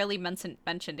 although he's rarely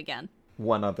mentioned again.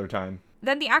 One other time.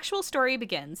 Then the actual story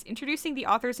begins, introducing the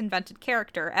author's invented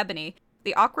character, Ebony.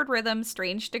 The awkward rhythms,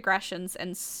 strange digressions,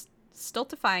 and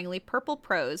stultifyingly purple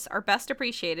prose are best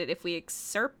appreciated if we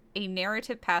excerpt a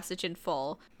narrative passage in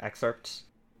full. Excerpt?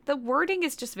 The wording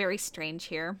is just very strange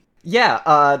here.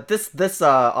 Yeah, this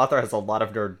author has a lot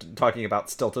of nerd talking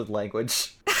about stilted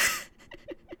language.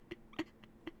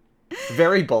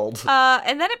 Very bold.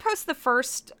 And then it posts the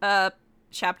first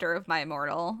chapter of My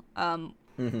Immortal,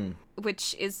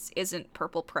 which isn't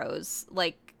purple prose.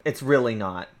 Like, it's really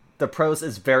not. The prose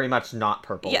is very much not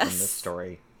purple in this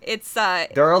story. It's there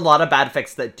are a lot of bad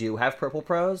fics that do have purple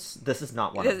prose. This is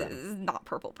not one of them. This is not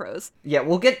purple prose. Yeah,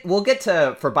 we'll get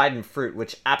to Forbidden Fruit,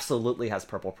 which absolutely has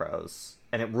purple prose,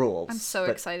 and it rules. I'm so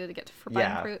excited to get to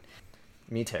Forbidden Fruit.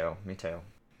 Me too.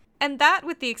 And that,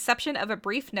 with the exception of a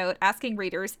brief note asking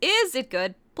readers, is it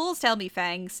good? Bulls tell me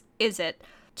fangs. Is it?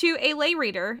 To a lay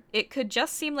reader, it could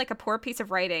just seem like a poor piece of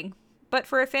writing. But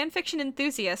for a fanfiction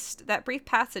enthusiast, that brief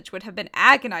passage would have been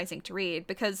agonizing to read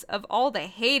because of all the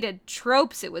hated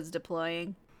tropes it was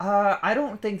deploying. I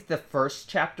don't think the first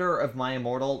chapter of My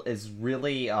Immortal is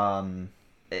really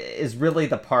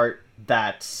the part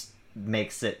that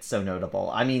makes it so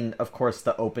notable. I mean, of course,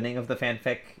 the opening of the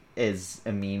fanfic is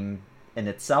a meme in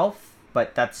itself,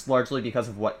 but that's largely because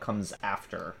of what comes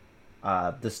after.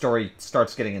 The story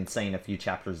starts getting insane a few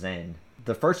chapters in.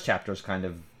 The first chapter is kind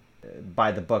of,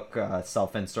 by the book,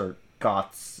 self-insert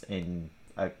goths in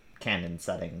a canon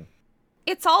setting.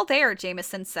 It's all there,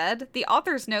 Jameson said. The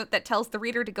author's note that tells the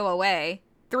reader to go away.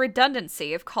 The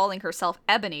redundancy of calling herself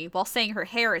Ebony while saying her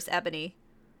hair is ebony.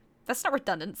 That's not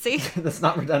redundancy. That's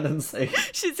not redundancy.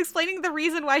 She's explaining the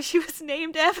reason why she was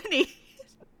named Ebony.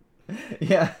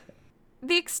 Yeah.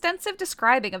 The extensive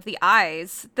describing of the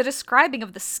eyes, the describing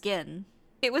of the skin.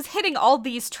 It was hitting all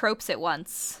these tropes at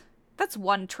once. That's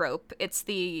one trope. It's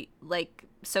the, like,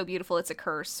 so beautiful it's a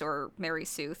curse or Mary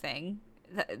Sue thing.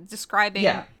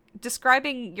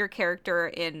 Describing your character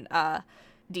in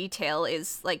detail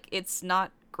is, like, it's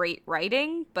not great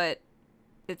writing, but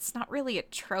it's not really a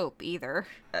trope either.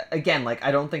 Again, like,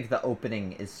 I don't think the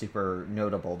opening is super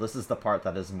notable. This is the part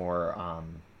that is more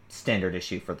standard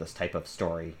issue for this type of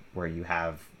story, where you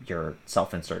have your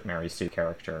self-insert Mary Sue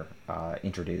character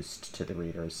introduced to the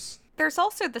readers. There's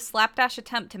also the slapdash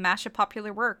attempt to mash a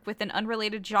popular work with an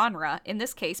unrelated genre, in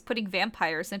this case putting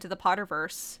vampires into the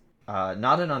Potterverse.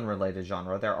 Not an unrelated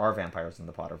genre. There are vampires in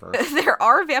the Potterverse. There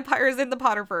are vampires in the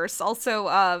Potterverse.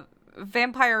 Also,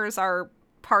 vampires are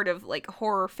part of, like,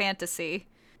 horror fantasy.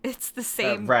 It's the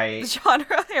same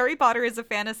genre. Harry Potter is a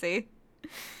fantasy.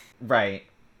 Right.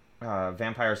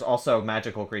 Vampires, also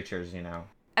magical creatures, you know.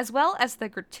 As well as the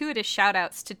gratuitous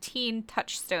shoutouts to teen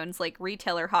touchstones like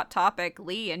retailer Hot Topic,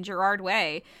 Lee, and Gerard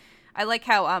Way. I like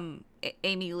how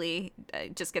Amy Lee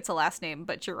just gets a last name,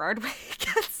 but Gerard Way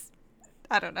gets...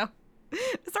 I don't know.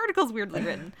 This article's weirdly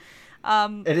written.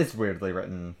 It is weirdly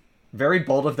written. Very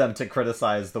bold of them to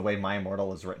criticize the way My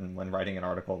Immortal is written when writing an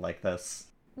article like this.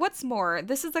 What's more,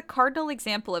 this is a cardinal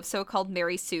example of so-called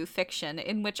Mary Sue fiction,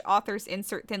 in which authors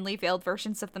insert thinly veiled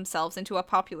versions of themselves into a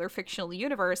popular fictional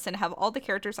universe and have all the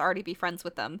characters already be friends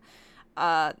with them.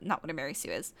 Not what a Mary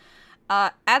Sue is.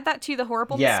 Add that to the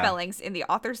horrible misspellings in the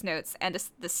author's notes and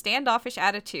the standoffish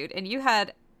attitude, and you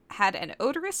had an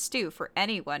odorous stew for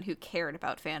anyone who cared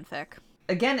about fanfic.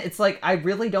 Again, it's like, I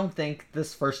really don't think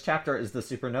this first chapter is the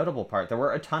super notable part. There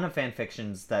were a ton of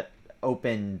fanfictions that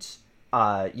opened...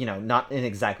 not in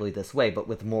exactly this way, but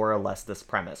with more or less this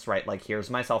premise, right? Like, here's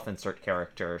my self-insert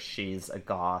character. She's a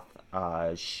goth.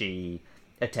 She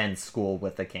attends school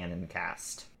with a canon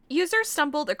cast. Users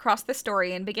stumbled across the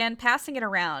story and began passing it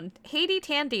around. Haiti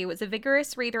Tandy was a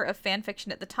vigorous reader of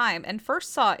fanfiction at the time and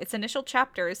first saw its initial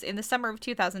chapters in the summer of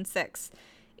 2006.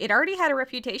 It already had a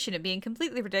reputation of being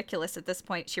completely ridiculous at this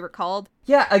point, she recalled.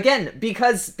 Yeah, again,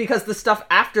 because the stuff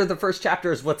after the first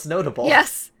chapter is what's notable.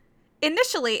 Yes.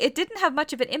 Initially, it didn't have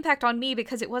much of an impact on me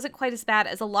because it wasn't quite as bad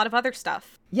as a lot of other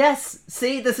stuff. Yes,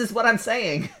 see, this is what I'm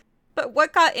saying. But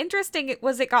what got interesting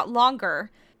was it got longer.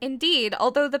 Indeed,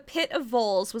 although the pit of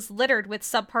voles was littered with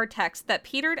subpar text that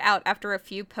petered out after a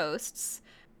few posts,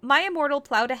 My Immortal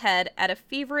plowed ahead at a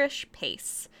feverish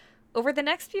pace. Over the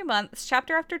next few months,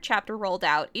 chapter after chapter rolled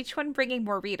out, each one bringing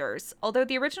more readers. Although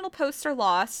the original posts are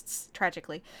lost,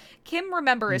 tragically, Kim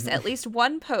remembers at least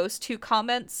one post whose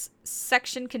comments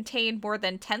section contained more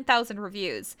than 10,000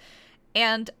 reviews.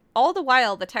 And all the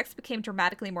while, the text became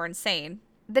dramatically more insane.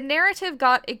 The narrative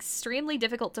got extremely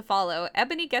difficult to follow.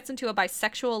 Ebony gets into a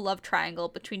bisexual love triangle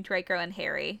between Draco and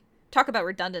Harry. Talk about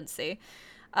redundancy.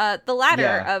 The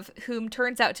latter of whom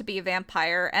turns out to be a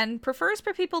vampire and prefers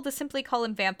for people to simply call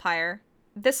him Vampire.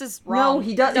 This is wrong. No,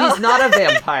 he does. No. He's not a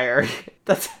vampire.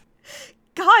 That's...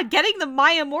 God, getting the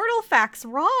My Immortal facts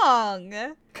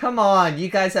wrong. Come on, you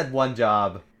guys had one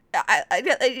job.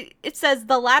 It says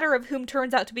the latter of whom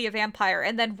turns out to be a vampire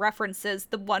and then references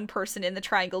the one person in the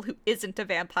triangle who isn't a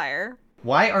vampire.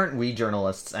 Why aren't we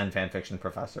journalists and fanfiction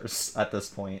professors at this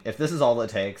point? If this is all it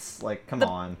takes, like, come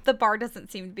on. The bar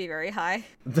doesn't seem to be very high.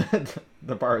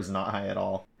 The bar is not high at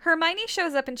all. Hermione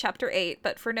shows up in Chapter 8,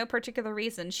 but for no particular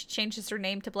reason, she changes her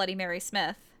name to Bloody Mary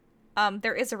Smith.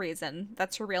 There is a reason.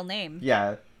 That's her real name.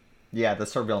 Yeah,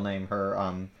 that's her real name.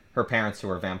 Her parents, who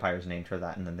were vampires, named her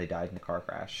that, and then they died in a car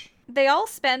crash. They all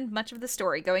spend much of the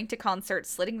story going to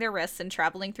concerts, slitting their wrists, and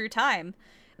traveling through time.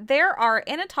 There are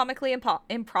anatomically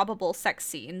improbable sex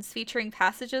scenes featuring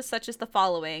passages such as the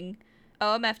following.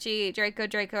 OMFG,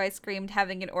 Draco, I screamed,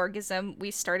 having an orgasm.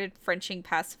 We started Frenching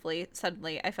passively.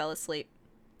 Suddenly, I fell asleep.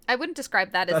 I wouldn't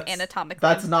describe that as anatomically improbable.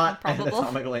 That's not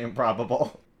anatomically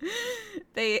improbable.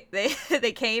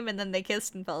 They came and then they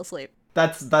kissed and fell asleep.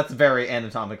 That's very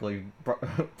anatomically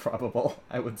probable,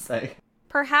 I would say.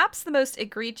 Perhaps the most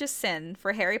egregious sin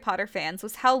for Harry Potter fans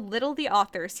was how little the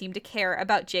author seemed to care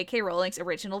about J.K. Rowling's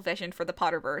original vision for the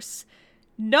Potterverse.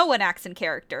 No one acts in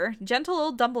character. Gentle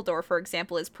old Dumbledore, for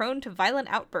example, is prone to violent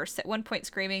outbursts, at one point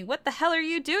screaming, "What the hell are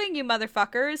you doing, you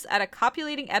motherfuckers?" at a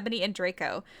copulating Ebony and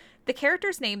Draco. The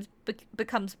character's name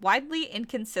becomes widely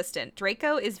inconsistent.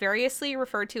 Draco is variously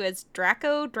referred to as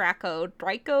Draco,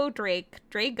 Drake,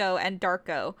 Drago, and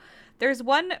Darko. There's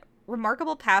one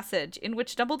remarkable passage in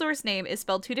which Dumbledore's name is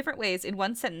spelled two different ways in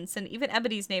one sentence, and even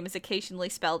Ebony's name is occasionally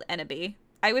spelled Eneby.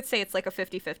 I would say it's like a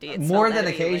 50-50. More than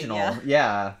occasional,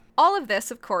 yeah. All of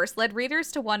this, of course, led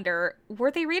readers to wonder,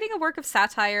 were they reading a work of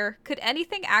satire? Could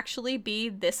anything actually be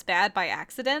this bad by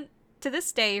accident? To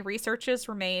this day, researchers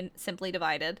remain simply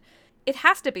divided. It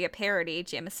has to be a parody,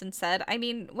 Jamison said. I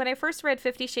mean, when I first read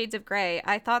 50 Shades of Grey,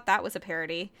 I thought that was a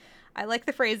parody. I like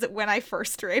the phrase that when I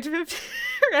first read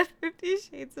 50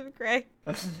 Shades of Grey.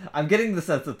 I'm getting the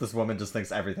sense that this woman just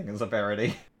thinks everything is a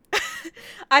parody.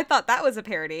 I thought that was a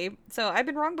parody, so I've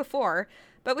been wrong before.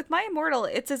 But with My Immortal,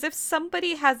 it's as if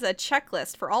somebody has a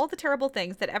checklist for all the terrible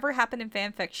things that ever happened in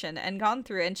fanfiction and gone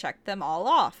through and checked them all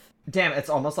off. Damn, it's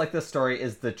almost like this story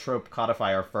is the trope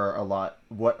codifier for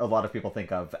what a lot of people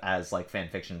think of as, like,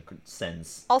 fanfiction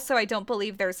sins. Also, I don't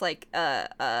believe there's, like,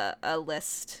 a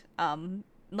list.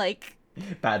 Like...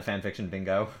 Bad fanfiction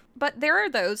bingo. But there are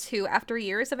those who, after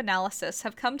years of analysis,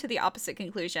 have come to the opposite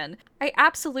conclusion. I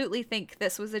absolutely think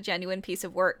this was a genuine piece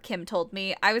of work, Kim told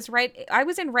me. I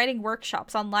was in writing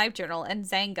workshops on LiveJournal and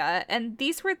Zanga, and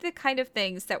these were the kind of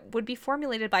things that would be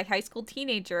formulated by a high school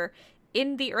teenager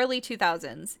in the early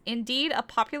 2000s. Indeed, a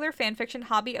popular fanfiction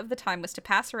hobby of the time was to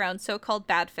pass around so-called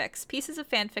bad fics, pieces of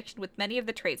fanfiction with many of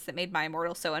the traits that made My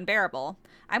Immortal so unbearable.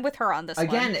 I'm with her on this one.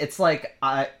 Again, it's like,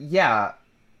 yeah,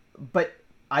 but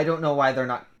I don't know why they're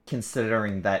not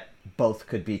considering that both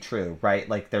could be true, right?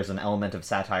 Like, there's an element of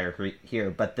satire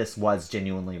here, but this was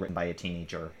genuinely written by a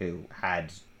teenager who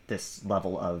had this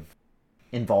level of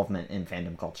involvement in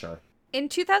fandom culture. In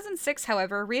 2006,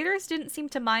 however, readers didn't seem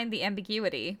to mind the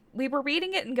ambiguity. We were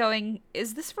reading it and going,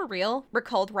 is this for real?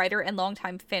 Recalled writer and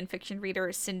longtime fanfiction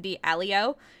reader Cindy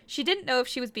Alio. She didn't know if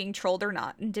she was being trolled or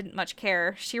not, and didn't much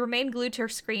care. She remained glued to her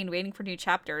screen waiting for new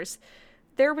chapters.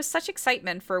 There was such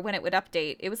excitement for when it would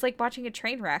update. It was like watching a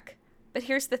train wreck. But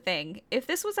here's the thing. If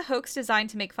this was a hoax designed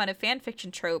to make fun of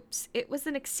fanfiction tropes, it was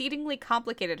an exceedingly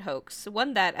complicated hoax,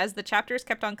 one that, as the chapters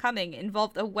kept on coming,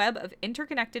 involved a web of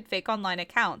interconnected fake online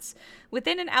accounts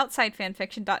within and outside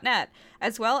fanfiction.net,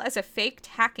 as well as a faked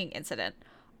hacking incident.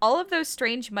 All of those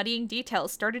strange muddying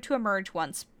details started to emerge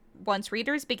once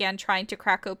readers began trying to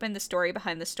crack open the story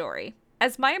behind the story.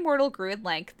 As My Immortal grew in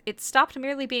length, it stopped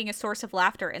merely being a source of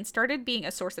laughter and started being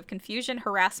a source of confusion,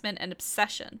 harassment, and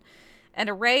obsession. An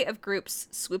array of groups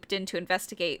swooped in to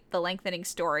investigate the lengthening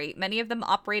story. Many of them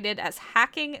operated as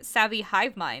hacking-savvy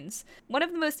hive minds. One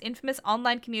of the most infamous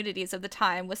online communities of the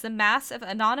time was the mass of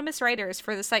anonymous writers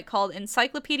for the site called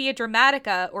Encyclopedia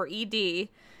Dramatica, or ED.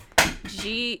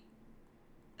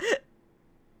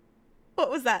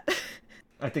 What was that?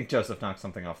 I think Joseph knocked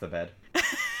something off the bed.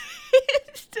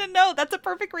 No, that's a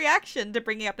perfect reaction to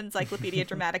bringing up Encyclopedia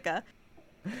Dramatica.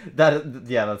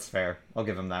 That's fair. I'll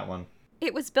give him that one.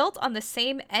 It was built on the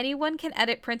same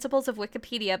anyone-can-edit principles of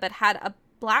Wikipedia, but had a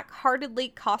black-heartedly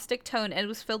caustic tone and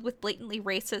was filled with blatantly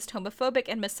racist, homophobic,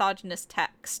 and misogynist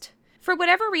text. For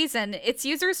whatever reason, its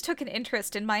users took an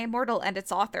interest in My Immortal and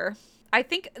its author. I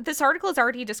think this article has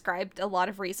already described a lot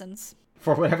of reasons.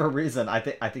 For whatever reason, I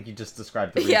think you just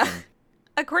described the reason. Yeah.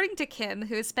 According to Kim,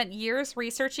 who has spent years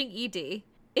researching ED,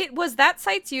 it was that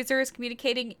site's users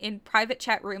communicating in private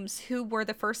chat rooms who were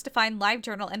the first to find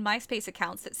LiveJournal and MySpace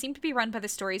accounts that seemed to be run by the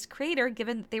story's creator,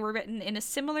 given that they were written in a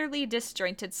similarly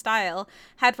disjointed style,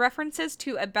 had references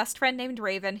to a best friend named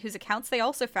Raven, whose accounts they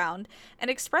also found,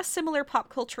 and expressed similar pop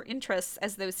culture interests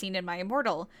as those seen in My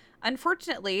Immortal.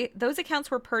 Unfortunately, those accounts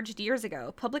were purged years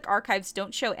ago. Public archives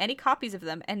don't show any copies of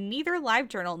them, and neither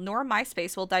LiveJournal nor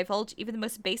MySpace will divulge even the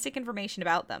most basic information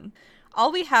about them. All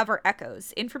we have are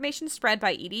echoes, information spread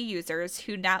by ED users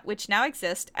which now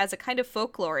exist as a kind of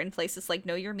folklore in places like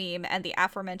Know Your Meme and the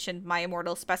aforementioned My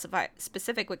Immortal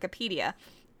specific Wikipedia.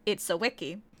 It's a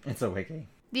wiki. It's a wiki.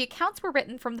 The accounts were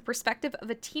written from the perspective of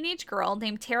a teenage girl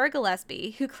named Tara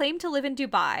Gillespie, who claimed to live in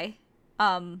Dubai.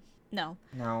 No,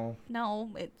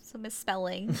 it's a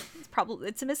misspelling.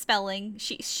 It's a misspelling.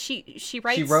 She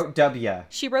writes. She wrote W.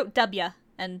 She wrote W.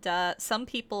 And some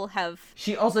people have...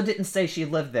 She also didn't say she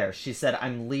lived there. She said,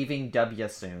 I'm leaving W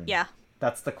soon. Yeah.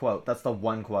 That's the quote. That's the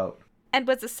one quote. And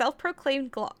was a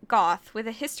self-proclaimed goth with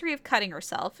a history of cutting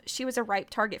herself. She was a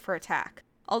ripe target for attack.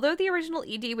 Although the original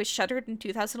ED was shuttered in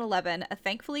 2011, a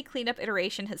thankfully cleaned up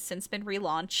iteration has since been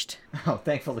relaunched. Oh,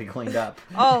 thankfully cleaned up.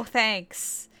 Oh,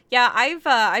 thanks. Yeah,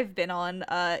 I've been on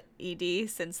ED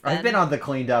since then. I've been on the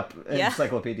cleaned up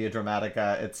Encyclopedia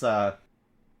Dramatica.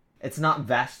 It's not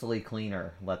vastly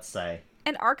cleaner, let's say.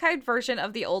 An archived version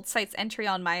of the old site's entry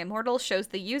on My Immortal shows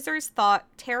the users thought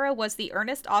Tara was the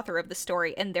earnest author of the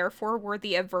story and therefore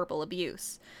worthy of verbal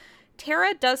abuse.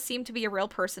 Tara does seem to be a real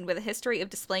person with a history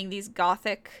of displaying these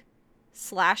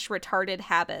gothic/retarded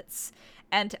habits.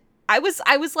 And I was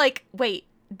like, wait,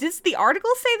 does the article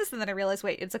say this? And then I realized,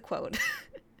 wait, it's a quote.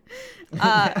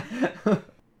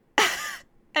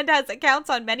 And has accounts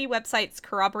on many websites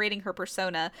corroborating her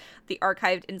persona. The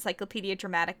archived Encyclopedia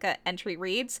Dramatica entry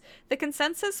reads, the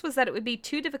consensus was that it would be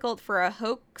too difficult for a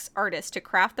hoax artist to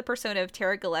craft the persona of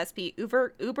Tara Gillespie,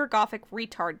 uber gothic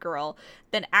retard girl,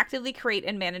 then actively create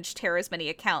and manage Tara's many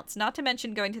accounts, not to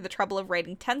mention going to the trouble of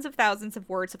writing tens of thousands of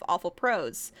words of awful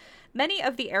prose. Many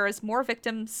of the era's more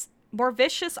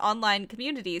vicious online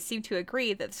communities seem to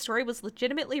agree that the story was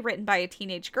legitimately written by a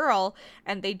teenage girl,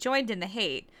 and they joined in the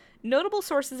hate. Notable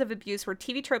sources of abuse were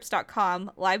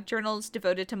tvtropes.com, live journals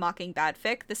devoted to mocking bad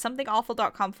fic, the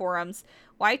somethingawful.com forums,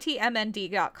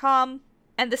 ytmnd.com,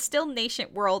 and the still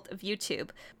nascent world of YouTube,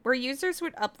 where users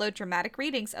would upload dramatic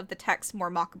readings of the text's more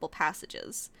mockable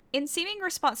passages. In seeming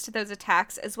response to those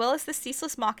attacks, as well as the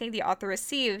ceaseless mocking the author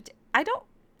received,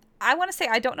 I want to say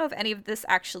I don't know if any of this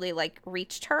actually,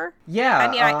 reached her. Yeah. I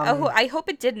mean, I hope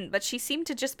it didn't, but she seemed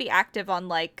to just be active on,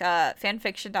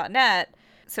 fanfiction.net,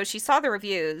 so she saw the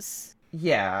reviews.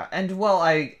 Yeah, and, well,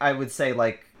 I would say,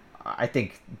 I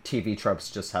think TV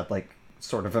Tropes just had,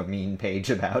 sort of a mean page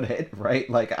about it, right?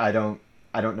 I don't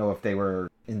know if they were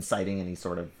inciting any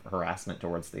sort of harassment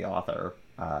towards the author,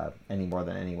 any more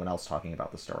than anyone else talking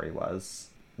about the story was.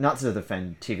 Not to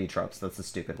defend TV Tropes, that's a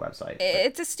stupid website.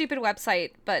 It's a stupid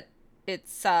website, but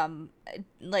it's,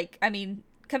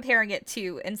 comparing it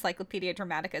to Encyclopedia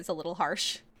Dramatica is a little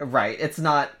harsh. Right, it's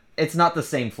not the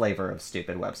same flavor of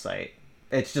stupid website.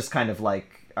 It's just kind of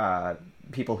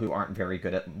people who aren't very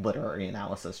good at literary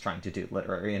analysis trying to do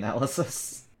literary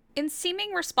analysis. In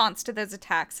seeming response to those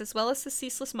attacks, as well as the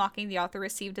ceaseless mocking the author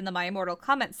received in the My Immortal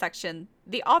comment section,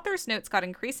 the author's notes got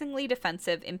increasingly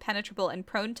defensive, impenetrable, and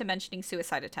prone to mentioning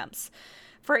suicide attempts.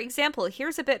 For example,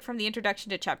 here's a bit from the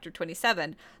introduction to chapter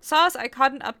 27. Saws, I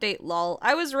caught an update, lol.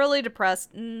 I was really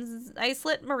depressed. I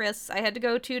slit my wrists. I had to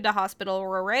go to the hospital.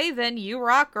 Raven, you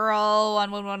rock, girl.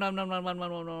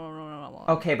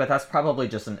 Okay, but that's probably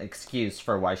just an excuse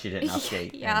for why she didn't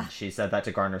update. Yeah. And she said that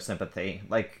to garner sympathy.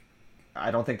 I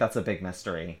don't think that's a big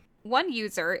mystery. One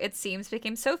user, it seems,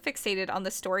 became so fixated on the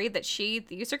story that the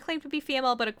user claimed to be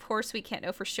female, but of course we can't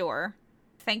know for sure.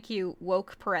 Thank you,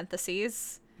 woke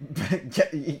parentheses.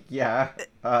 Yeah.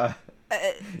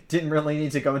 Didn't really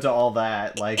need to go into all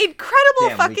that. Incredible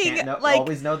damn, fucking, we can't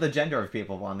always know the gender of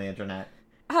people on the internet.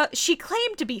 She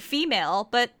claimed to be female,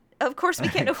 but of course we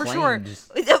can't know for sure.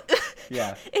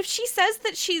 Yeah. If she says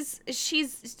that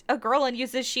she's a girl and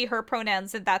uses she, her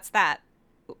pronouns, and that's that,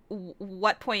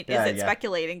 what point is it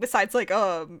speculating besides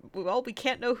well, we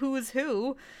can't know who is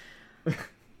who.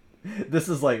 This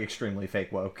is extremely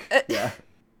fake woke. Yeah.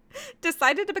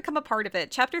 Decided to become a part of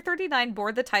it. Chapter 39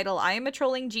 bore the title I Am a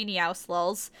Trolling Genius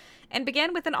lulz, and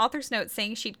began with an author's note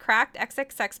saying she'd cracked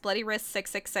XXX Bloody Wrist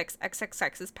 666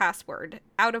 XXX's password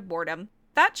out of boredom.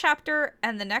 That chapter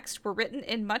and the next were written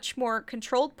in much more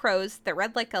controlled prose that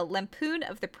read like a lampoon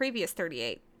of the previous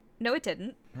 38. No, it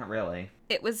didn't. Not really.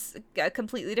 It was a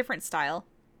completely different style.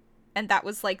 And that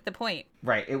was the point.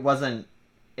 Right. It wasn't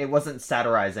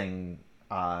satirizing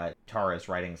Tara's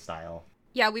writing style.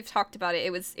 Yeah, we've talked about it.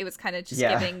 It was kind of just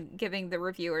giving the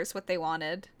reviewers what they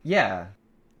wanted. Yeah.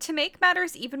 To make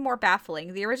matters even more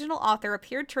baffling, the original author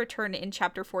appeared to return in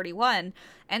chapter 41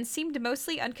 and seemed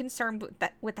mostly unconcerned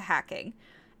with the hacking.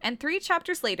 And 3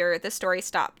 chapters later, the story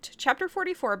stopped. Chapter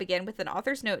 44 began with an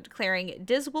author's note declaring,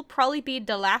 "This will probably be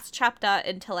the last chapter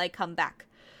until I come back."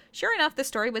 Sure enough, the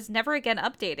story was never again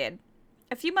updated.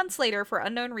 A few months later, for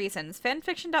unknown reasons,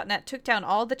 fanfiction.net took down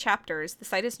all the chapters. The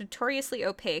site is notoriously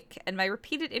opaque, and my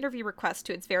repeated interview requests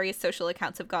to its various social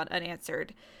accounts have gone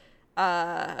unanswered.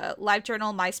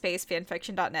 LiveJournal, MySpace,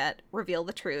 fanfiction.net, reveal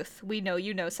the truth. We know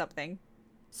you know something.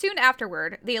 Soon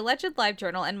afterward, the alleged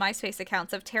LiveJournal and MySpace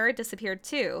accounts of Tara disappeared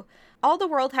too. All the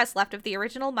world has left of the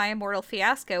original My Immortal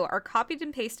fiasco are copied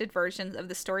and pasted versions of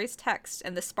the story's text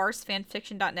and the sparse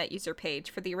fanfiction.net user page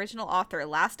for the original author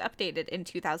last updated in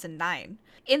 2009.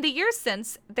 In the years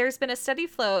since, there's been a steady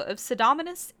flow of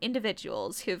pseudonymous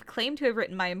individuals who have claimed to have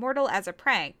written My Immortal as a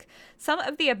prank. Some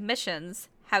of the admissions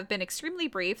have been extremely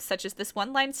brief, such as this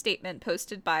one-line statement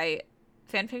posted by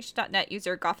fanfiction.net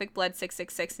user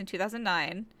gothicblood666 in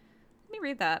 2009. Let me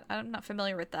read that. I'm not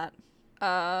familiar with that.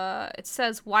 It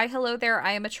says, "Why hello there,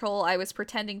 I am a troll. I was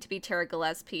pretending to be Tara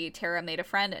Gillespie. Tara made a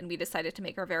friend and we decided to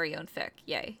make our very own fic.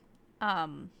 Yay."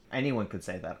 Anyone could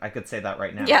say that. I could say that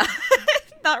right now. Yeah.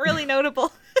 Not really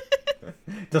notable.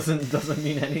 Doesn't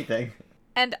mean anything.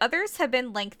 And others have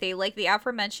been lengthy, like the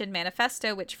aforementioned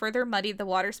manifesto, which further muddied the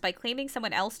waters by claiming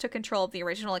someone else took control of the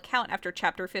original account after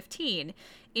chapter 15.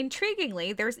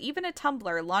 Intriguingly, there's even a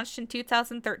Tumblr launched in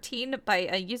 2013 by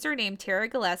a user named Tara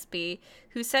Gillespie,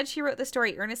 who said she wrote the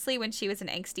story earnestly when she was an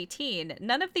angsty teen.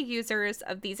 None of the users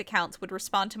of these accounts would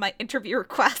respond to my interview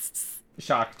requests.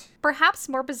 Shocked. Perhaps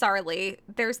more bizarrely,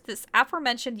 there's this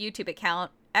aforementioned YouTube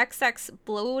account, XX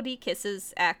Bloody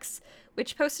Kisses X,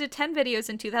 which posted 10 videos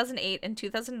in 2008 and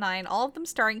 2009, all of them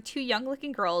starring 2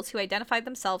 young-looking girls who identified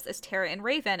themselves as Tara and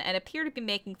Raven and appear to be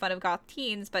making fun of goth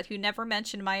teens, but who never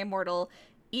mentioned My Immortal.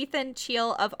 Ethan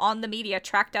Cheel of On the Media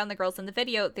tracked down the girls in the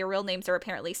video. Their real names are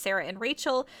apparently Sarah and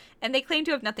Rachel, and they claim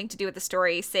to have nothing to do with the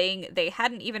story, saying they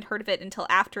hadn't even heard of it until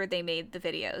after they made the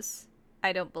videos.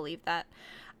 I don't believe that.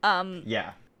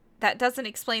 Yeah. That doesn't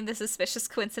explain the suspicious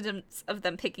coincidence of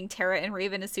them picking Tara and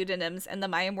Raven as pseudonyms, and the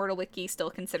My Immortal wiki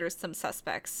still considers them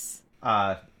suspects.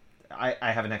 I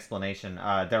have an explanation.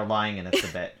 They're lying and it's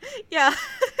a bit. Yeah.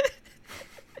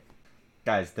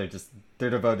 Guys, they're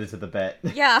devoted to the bit.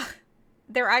 Yeah.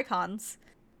 They're icons.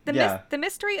 Yeah. The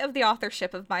mystery of the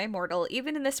authorship of My Immortal,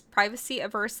 even in this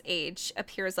privacy-averse age,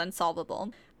 appears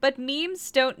unsolvable. But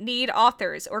memes don't need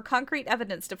authors or concrete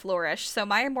evidence to flourish, so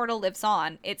My Immortal lives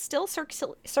on. It still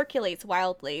circulates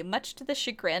wildly, much to the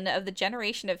chagrin of the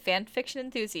generation of fanfiction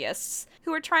enthusiasts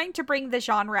who are trying to bring the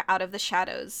genre out of the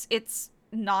shadows. It's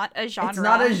not a genre. It's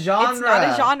not a genre. It's not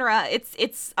a genre.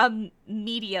 It's a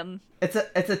medium. It's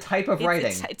a type of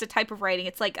writing. It's a type of writing.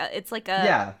 It's like a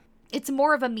Yeah. It's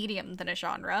more of a medium than a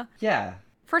genre. Yeah.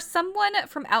 For someone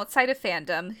from outside of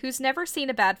fandom who's never seen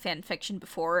a bad fanfiction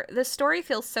before, the story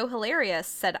feels so hilarious,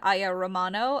 said Aya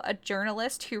Romano, a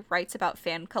journalist who writes about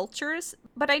fan cultures.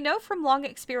 But I know from long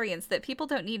experience that people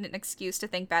don't need an excuse to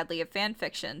think badly of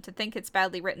fanfiction, to think it's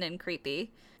badly written and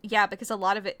creepy. Yeah, because a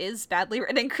lot of it is badly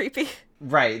written and creepy.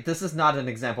 Right, this is not an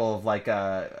example of, like,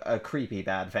 a creepy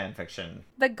bad fanfiction.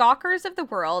 The gawkers of the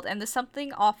world and the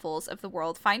something awfuls of the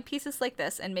world find pieces like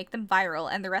this and make them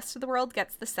viral, and the rest of the world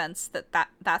gets the sense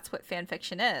that's what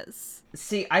fanfiction is.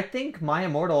 See, I think My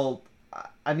Immortal,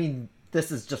 I mean,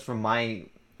 this is just from my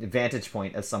vantage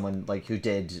point as someone, like, who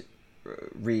did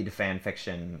read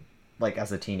fanfiction, like,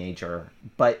 as a teenager,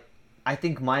 but I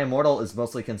think My Immortal is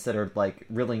mostly considered, like,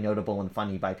 really notable and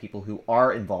funny by people who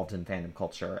are involved in fandom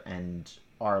culture and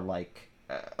are, like,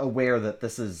 aware that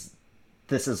this is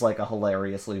like a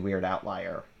hilariously weird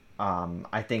outlier.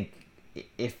 I think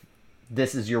if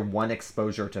this is your one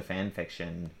exposure to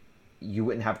fanfiction, you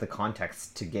wouldn't have the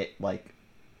context to get, like,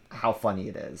 how funny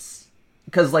it is.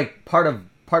 Because, like, part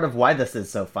of why this is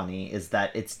so funny is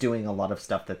that it's doing a lot of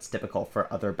stuff that's typical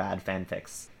for other bad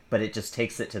fanfics, but it just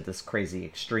takes it to this crazy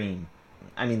extreme.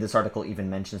 I mean, this article even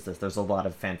mentions this. There's a lot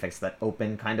of fanfics that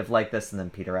open kind of like this and then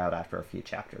peter out after a few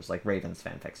chapters. Like, Raven's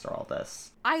fanfics are all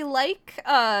this. I like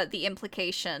the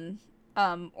implication,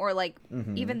 or, like,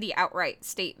 even the outright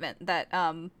statement that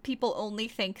people only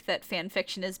think that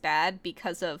fanfiction is bad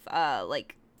because of,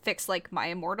 like, fics like My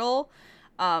Immortal,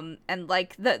 and,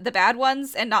 like, the bad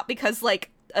ones, and not because,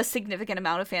 like, a significant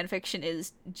amount of fanfiction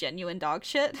is genuine dog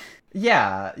shit.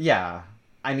 Yeah.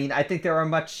 I mean, I think there are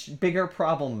much bigger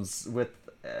problems with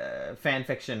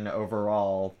fanfiction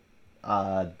overall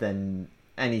than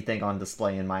anything on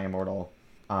display in My Immortal.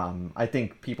 I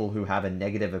think people who have a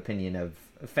negative opinion of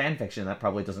fanfiction, that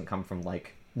probably doesn't come from,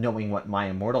 like, knowing what My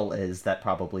Immortal is. That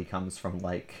probably comes from,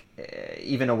 like,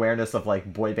 even awareness of,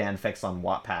 like, boy band fics on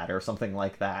Wattpad or something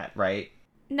like that, right?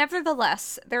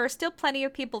 Nevertheless, there are still plenty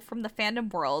of people from the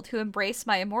fandom world who embrace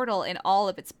My Immortal in all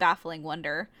of its baffling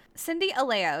wonder. Cindy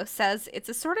Aleo says it's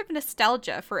a sort of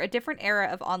nostalgia for a different era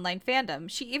of online fandom.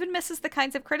 She even misses the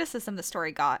kinds of criticism the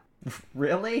story got.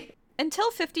 Really?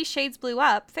 Until 50 Shades blew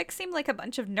up, fic seemed like a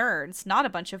bunch of nerds, not a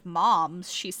bunch of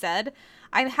moms, she said.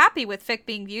 I'm happy with fic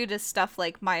being viewed as stuff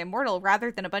like My Immortal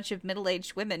rather than a bunch of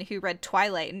middle-aged women who read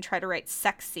Twilight and try to write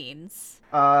sex scenes.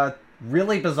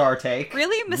 Really bizarre take.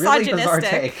 Really misogynistic. Really bizarre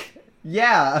take.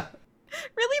 Yeah.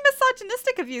 Really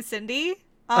misogynistic of you, Cindy.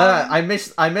 I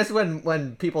miss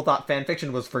when people thought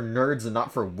fanfiction was for nerds and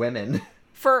not for women.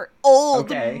 For old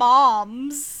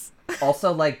moms.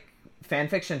 Also, like,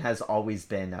 fanfiction has always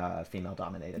been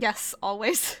female-dominated. Yes,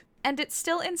 always. And it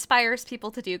still inspires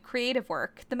people to do creative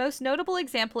work. The most notable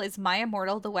example is My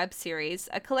Immortal, the web series,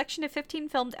 a collection of 15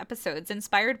 filmed episodes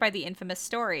inspired by the infamous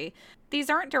story. These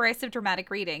aren't derisive dramatic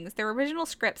readings. They're original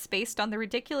scripts based on the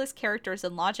ridiculous characters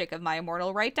and logic of My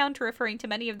Immortal, right down to referring to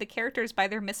many of the characters by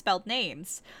their misspelled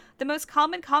names. The most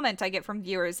common comment I get from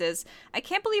viewers is, I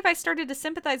can't believe I started to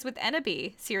sympathize with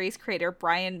Ennaby, series creator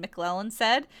Brian McClellan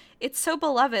said. It's so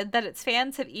beloved that its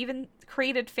fans have even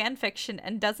created fanfiction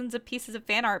and dozens of pieces of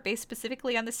fan art based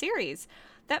specifically on the series.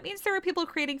 That means there are people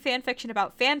creating fanfiction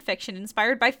about fanfiction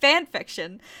inspired by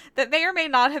fanfiction that may or may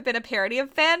not have been a parody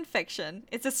of fanfiction.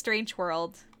 It's a strange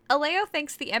world. Aleo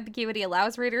thinks the ambiguity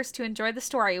allows readers to enjoy the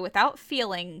story without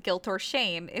feeling guilt or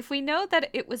shame. If we know that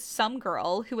it was some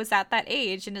girl who was at that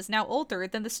age and is now older,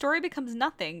 then the story becomes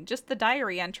nothing, just the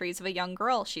diary entries of a young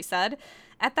girl, she said.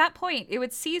 At that point, it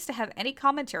would cease to have any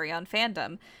commentary on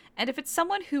fandom. And if it's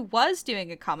someone who was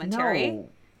doing a commentary... No.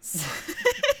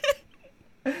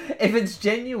 If it's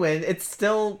genuine, it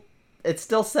still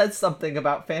says something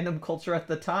about fandom culture at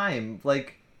the time.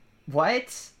 Like,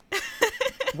 what?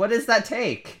 What does that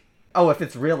take? Oh, if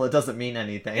it's real, it doesn't mean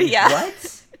anything. Yeah.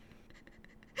 What?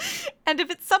 And if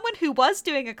it's someone who was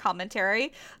doing a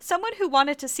commentary, someone who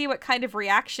wanted to see what kind of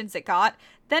reactions it got,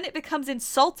 then it becomes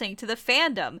insulting to the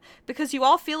fandom because you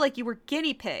all feel like you were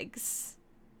guinea pigs.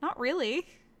 Not really.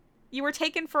 You were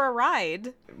taken for a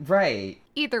ride. Right.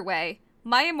 Either way,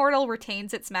 My Immortal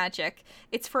retains its magic.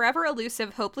 It's forever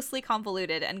elusive, hopelessly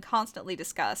convoluted, and constantly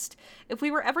discussed. If we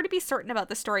were ever to be certain about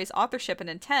the story's authorship and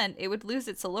intent, it would lose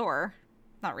its allure.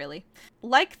 Not really.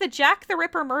 Like the Jack the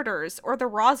Ripper murders or the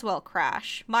Roswell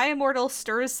crash, My Immortal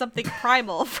stirs something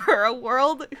primal for a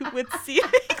world with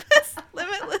seamless,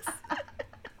 limitless...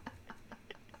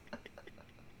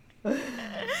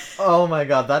 Oh my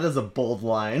god, that is a bold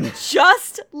line.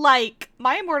 Just like...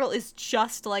 My Immortal is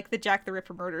just like the Jack the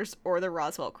Ripper murders or the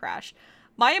Roswell crash.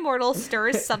 My Immortal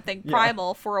stirs something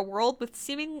primal for a world with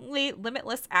seemingly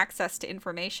limitless access to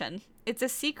information. It's a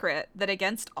secret that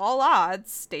against all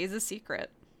odds stays a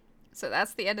secret. So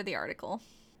that's the end of the article.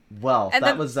 Well, and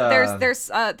that then was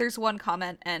there's one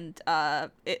comment, and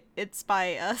it's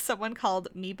by someone called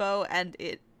Meebo, and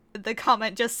the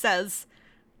comment just says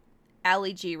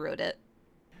Ali G wrote it.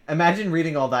 Imagine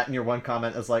reading all that and your one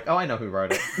comment is like, oh, I know who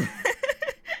wrote it.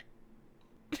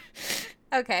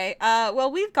 Okay, well,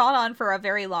 we've gone on for a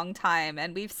very long time,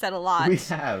 and we've said a lot. We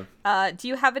have. Do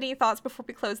you have any thoughts before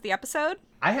we close the episode?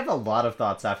 I have a lot of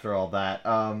thoughts after all that.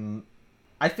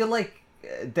 I feel like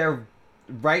they're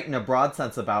right in a broad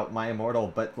sense about My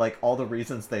Immortal, but, like, all the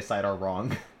reasons they cite are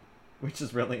wrong, which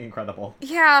is really incredible.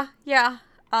 Yeah.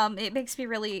 It makes me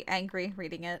really angry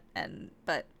reading it,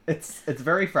 but... It's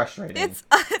very frustrating. It's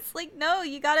like, no,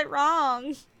 you got it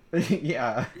wrong.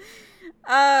 Yeah.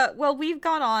 Well, we've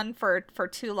gone on for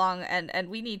too long, and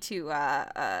we need to,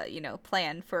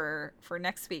 plan for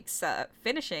next week's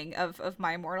finishing of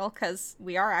My Immortal, because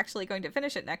we are actually going to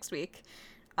finish it next week.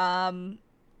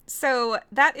 So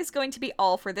that is going to be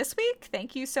all for this week.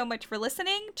 Thank you so much for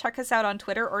listening. Check us out on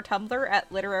Twitter or Tumblr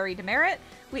at Literary Demerit.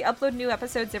 We upload new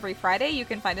episodes every Friday. You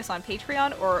can find us on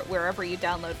Patreon or wherever you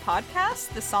download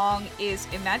podcasts. The song is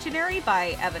Imaginary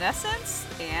by Evanescence.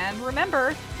 And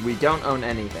remember, we don't own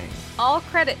anything. All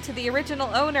credit to the original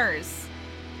owners.